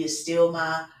 He is still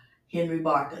my Henry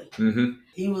Barkley.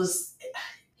 He was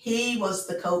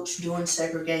the coach during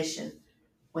segregation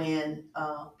when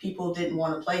people didn't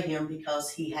want to play him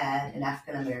because he had an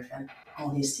African American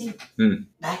on his team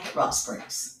back at Rock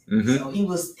Springs. So he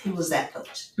was that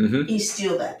coach. He's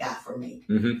still that guy for me.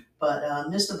 But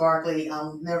Mr. Barkley,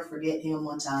 I'll never forget him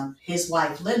one time. His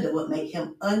wife, Linda, would make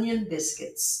him onion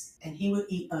biscuits, and he would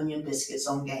eat onion biscuits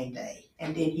on game day.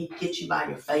 And then he'd get you by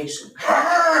your face, and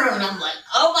I'm like,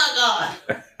 oh my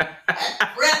God,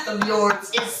 that breath of yours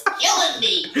is killing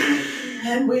me.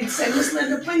 And we'd say, Miss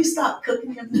Linda, please stop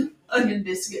cooking him onion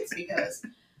biscuits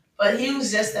but he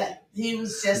was just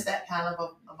that kind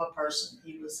of a person.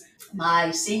 He was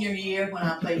my senior year when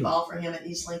I played ball for him at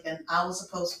East Lincoln. I was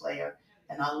a post player,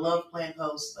 and I loved playing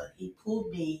post, but he pulled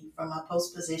me from my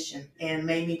post position and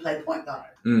made me play point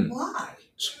guard. Why?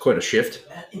 It's quite a shift.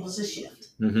 It was a shift.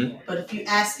 But if you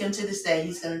ask him to this day,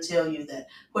 he's going to tell you that,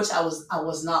 which I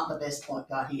was not the best point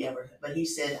guard he ever had, but he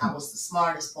said I was the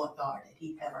smartest point guard that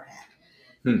he ever had.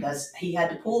 Because he had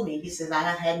to pull me. He said I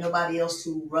had nobody else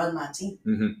to run my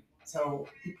team. So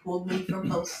he pulled me from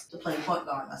post to play point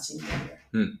guard my senior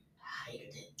year. I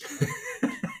hated it.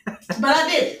 But I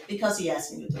did it because he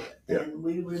asked me to do it. Yeah. And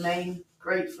we remain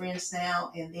great friends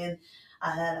now. And then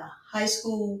I had a high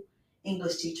school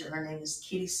English teacher. Her name is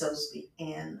Kitty Sosby.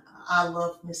 And I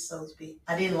love Miss Sosby.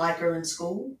 I didn't like her in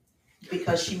school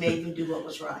because she made me do what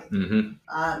was right.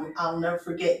 I'll never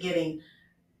forget getting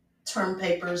term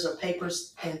papers or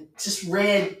papers and just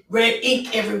red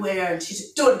ink everywhere. And she said,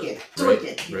 do it again, do it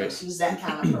again. You know, she was that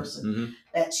kind of person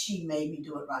that she made me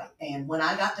do it right. And when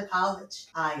I got to college,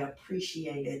 I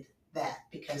appreciated that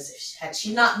because had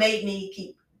she not made me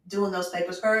keep doing those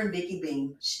papers, her and Vicki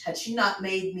Beam, had she not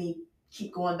made me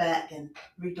keep going back and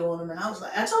redoing them, and I was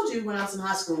like, I told you when I was in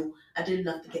high school, I did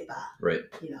enough to get by. Right.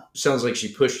 You know. Sounds like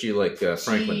she pushed you like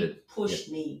Franklin did. She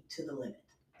pushed me to the limit.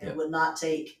 And would not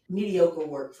take mediocre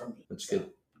work from me. That's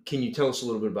good. Can you tell us a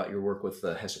little bit about your work with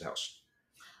Hesed House?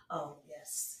 Oh,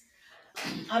 yes.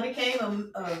 I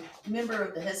became a member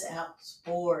of the Hesed House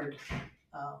board.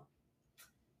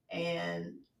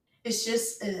 And it's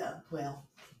just,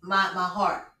 my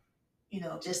heart,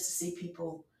 just to see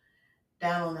people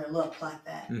down on their luck like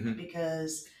that.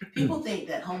 Because people think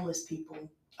that homeless people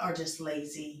are just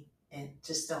lazy and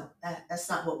just don't,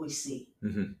 that's not what we see.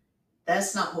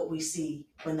 That's not what we see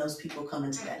when those people come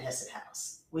into that Hesed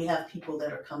House. We have people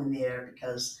that are coming there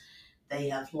because they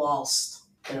have lost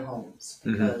their homes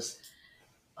because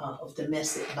of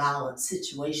domestic violence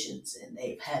situations, and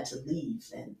they've had to leave.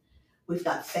 And we've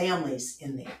got families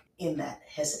in there, in that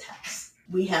Hesed House.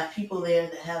 We have people there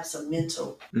that have some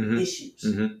mental issues.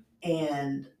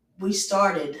 And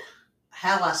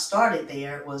how I started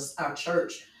there was our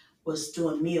church was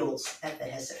doing meals at the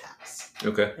Hesed House.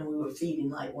 Okay. And we were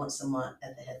feeding like once a month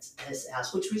at the Hesed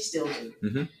House, which we still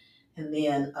do. And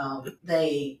then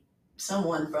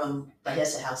someone from the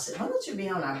Hesed House said, why don't you be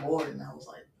on our board? And I was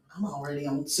like, I'm already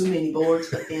on so many boards.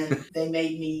 But then they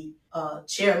made me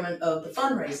chairman of the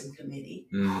fundraising committee,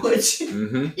 which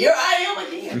here I am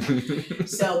again.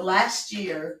 So last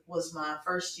year was my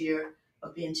first year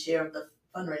of being chair of the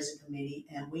fundraising committee.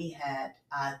 And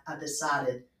I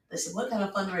decided, they said, what kind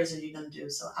of fundraiser are you going to do?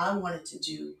 So I wanted to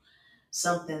do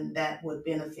something that would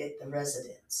benefit the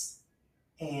residents.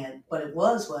 And what it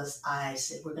was I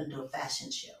said, we're going to do a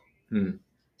fashion show.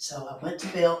 So I went to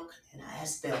Belk and I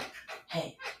asked Belk,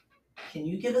 hey, can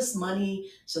you give us money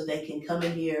so they can come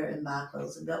in here and buy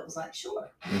clothes? And Belk was like, sure,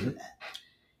 I'll do that.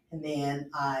 And then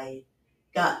I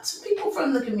got some people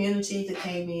from the community that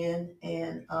came in,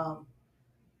 and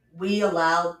we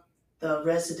allowed the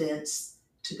residents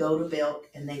to go to Belk,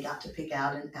 and they got to pick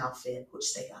out an outfit,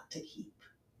 which they got to keep.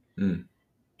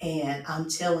 And I'm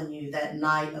telling you, that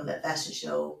night of that fashion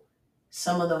show,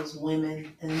 some of those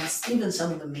women, and even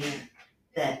some of the men,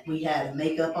 that we had a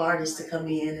makeup artist to come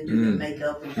in and do their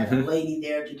makeup. We had a lady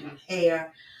there to do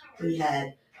hair. We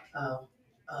had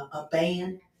a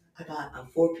band. I got a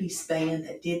 4-piece band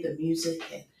that did the music,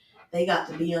 and they got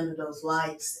to be under those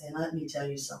lights. And let me tell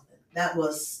you something, it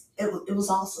was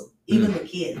awesome. Even the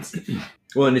kids.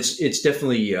 Well, and it's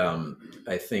definitely,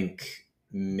 I think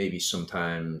maybe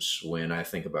sometimes when I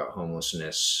think about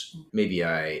homelessness, maybe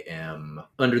I am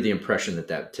under the impression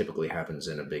that typically happens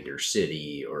in a bigger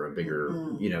city or a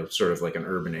bigger, sort of like an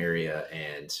urban area.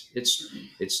 And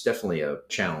it's definitely a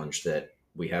challenge that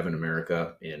we have in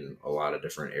America in a lot of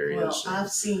different areas. Well, I've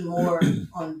seen more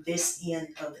on this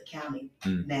end of the county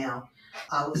now.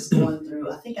 I was going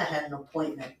through, I think I had an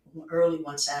appointment early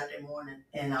one Saturday morning,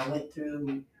 and I went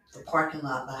through the parking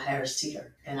lot by Harris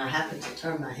Teeter, and I happened to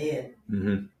turn my head.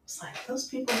 It's like, those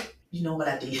people, you know what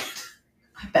I did?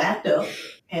 I backed up,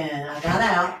 and I got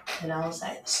out, and I was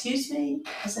like, excuse me?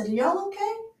 I said, are y'all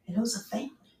okay? And it was a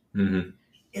family.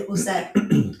 It was that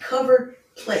covered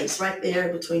place right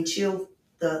there between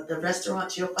the restaurant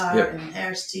Chill Fire and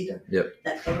Harris Teeter,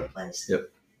 that covered place.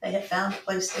 They had found a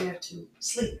place there to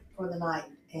sleep for the night,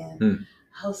 and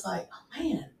I was like, oh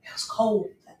man, it was cold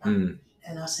that night.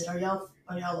 And I said, are y'all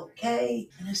okay?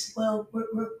 And they said, well, we're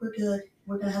good.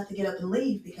 We're going to have to get up and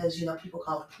leave because, people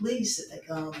call the police if they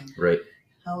come. And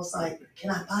I was like,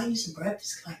 can I buy you some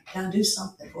breakfast? Can I do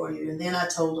something for you? And then I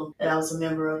told them that I was a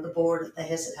member of the board at the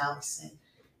Hesed House. And,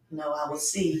 I would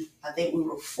see, I think we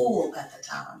were full at the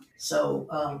time.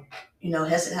 So,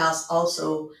 Hesed House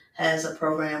also has a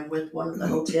program with one of the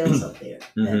hotels up there.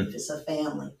 That if it's a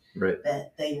family,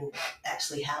 that they will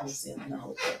actually house them in the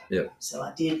hotel. So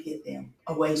I did get them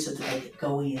a way so that they could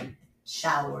go in,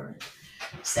 shower, and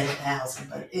stay at the house.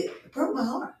 But it broke my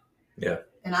heart.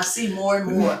 And I see more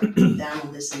and more down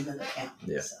on this end of the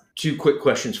county. So. 2 quick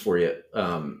questions for you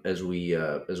as we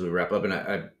wrap up, and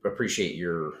I appreciate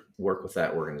your work with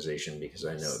that organization because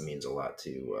I know it means a lot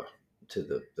to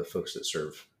to the folks that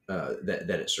serve that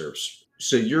it serves.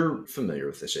 So you're familiar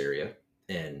with this area,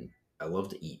 and I love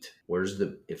to eat.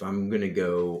 If I'm going to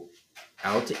go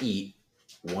out to eat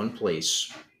one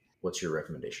place, what's your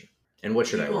recommendation? And what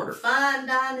should I order? Fine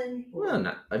dining? Well,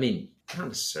 not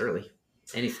necessarily.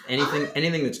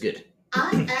 Anything that's good.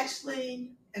 I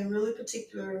actually am really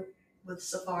particular with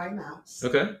Safari Mouse.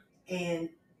 Okay. And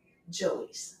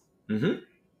Joey's. Mm-hmm.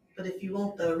 But if you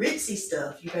want the ritzy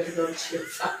stuff, you better go to Chill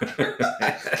Fire.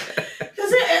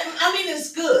 Because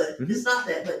it's good. Mm-hmm. It's not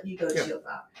that, but you go to Chill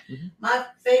Fire. Mm-hmm. My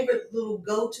favorite little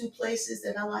go-to places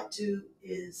that I like to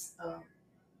is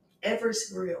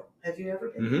Everest Grill. Have you ever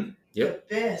been? Mm-hmm. Yep.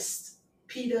 The best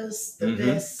pitas, the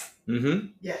best. Mm-hmm.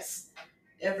 Yes.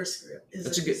 Everest Grill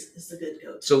is a good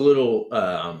go-to. It's a little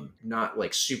not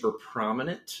like super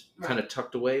prominent, kind of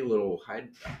tucked away, little hide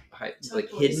like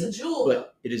hidden. It's a jewel,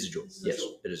 but it is a jewel. Yes,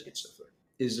 it is good stuff there.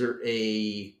 Is there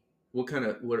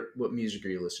what music are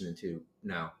you listening to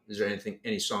now? Is there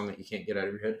any song that you can't get out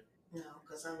of your head? No,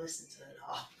 because I listen to it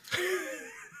all.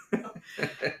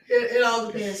 It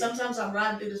all depends. Sometimes I'm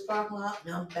riding through this parking lot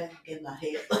and I'm back in my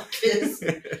head like this.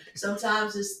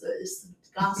 Sometimes it's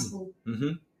the gospel.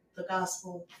 Mm-hmm. The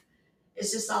gospel.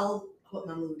 It's just all what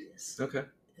my mood is. Okay.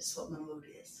 It's what my mood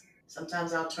is.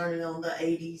 Sometimes I'll turn it on the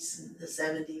 80s and the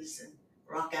 70s and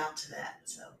rock out to that.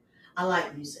 So I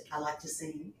like music. I like to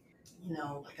sing. You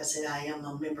know, like I said, I am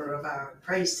a member of our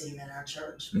praise team at our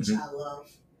church, which I love.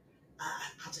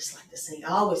 I just like to sing. I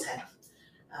always have.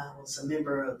 I was a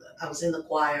member I was in the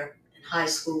choir in high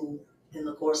school. In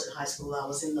the course at high school, I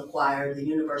was in the choir, the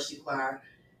university choir,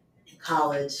 in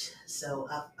college. So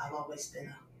I've always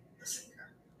been a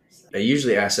singer. So. I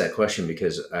usually ask that question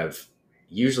because I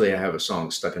have a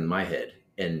song stuck in my head,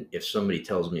 and if somebody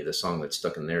tells me the song that's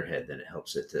stuck in their head, then it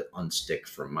helps it to unstick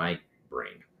from my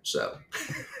brain. So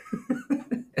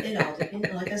it all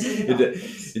depends. Like I said,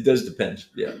 it does depend.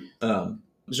 Yeah.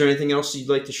 Is there anything else you'd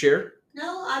like to share?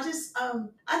 No, I just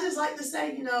like to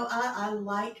say, I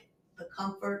like the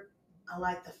comfort. I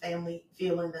like the family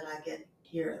feeling that I get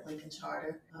here at Lincoln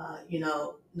Charter.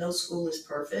 No school is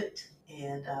perfect,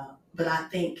 but I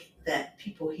think that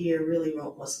people here really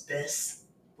want what's best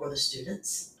for the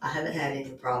students. I haven't had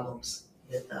any problems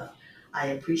with. I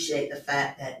appreciate the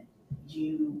fact that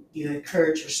you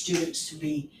encourage your students to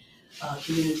be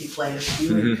community players.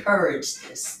 You encourage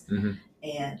this,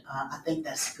 and I think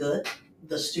that's good.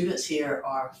 The students here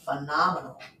are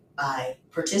phenomenal by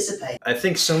participating. I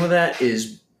think some of that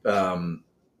is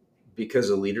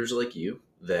because of leaders like you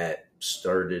that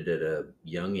started at a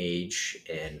young age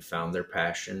and found their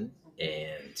passion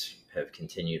and have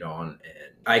continued on.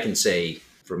 And I can say,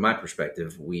 from my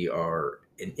perspective, we are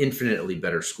an infinitely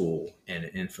better school and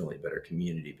an infinitely better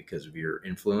community because of your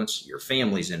influence, your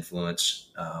family's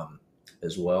influence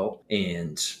as well.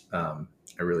 And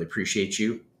I really appreciate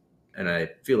you. And I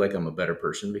feel like I'm a better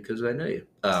person because I know you.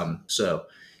 So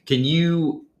can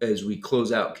you, as we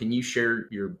close out, can you share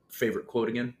your favorite quote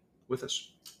again with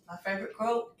us? My favorite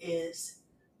quote is,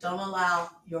 "Don't allow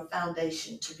your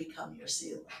foundation to become your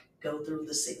ceiling. Go through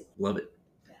the ceiling." Love it.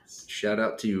 Yes. Shout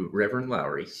out to Reverend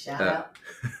Lowry. Shout out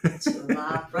to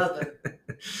my brother.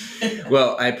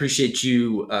 Well, I appreciate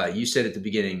you. You said at the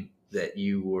beginning that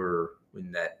you were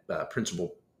in that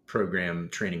principal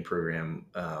training program.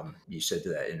 You said to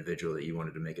that individual that you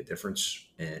wanted to make a difference,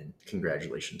 and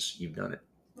congratulations, you've done it.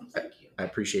 Well, thank you. I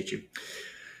appreciate you.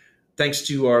 Thanks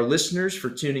to our listeners for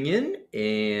tuning in,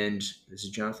 and this is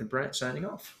Jonathan Bryant signing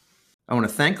off. I want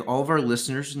to thank all of our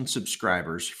listeners and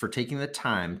subscribers for taking the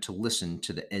time to listen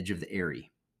to The Edge of the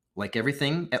Airy. Like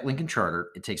everything at Lincoln Charter,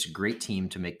 it takes a great team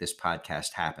to make this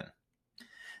podcast happen.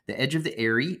 The Edge of the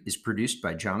Airy is produced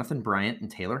by Jonathan Bryant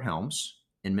and Taylor Helms,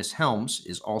 and Miss Helms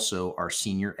is also our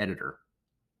senior editor.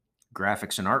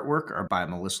 Graphics and artwork are by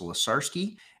Melissa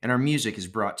Lasarski, and our music is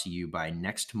brought to you by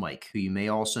Next Mike, who you may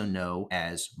also know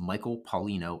as Michael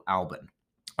Paulino Albin.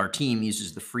 Our team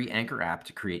uses the free Anchor app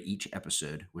to create each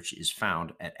episode, which is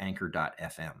found at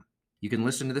anchor.fm. You can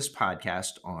listen to this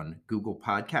podcast on Google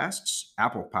Podcasts,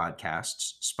 Apple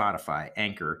Podcasts, Spotify,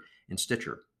 Anchor, and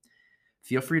Stitcher.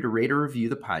 Feel free to rate or review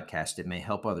the podcast. It may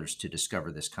help others to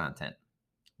discover this content.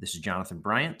 This is Jonathan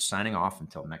Bryant signing off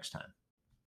until next time.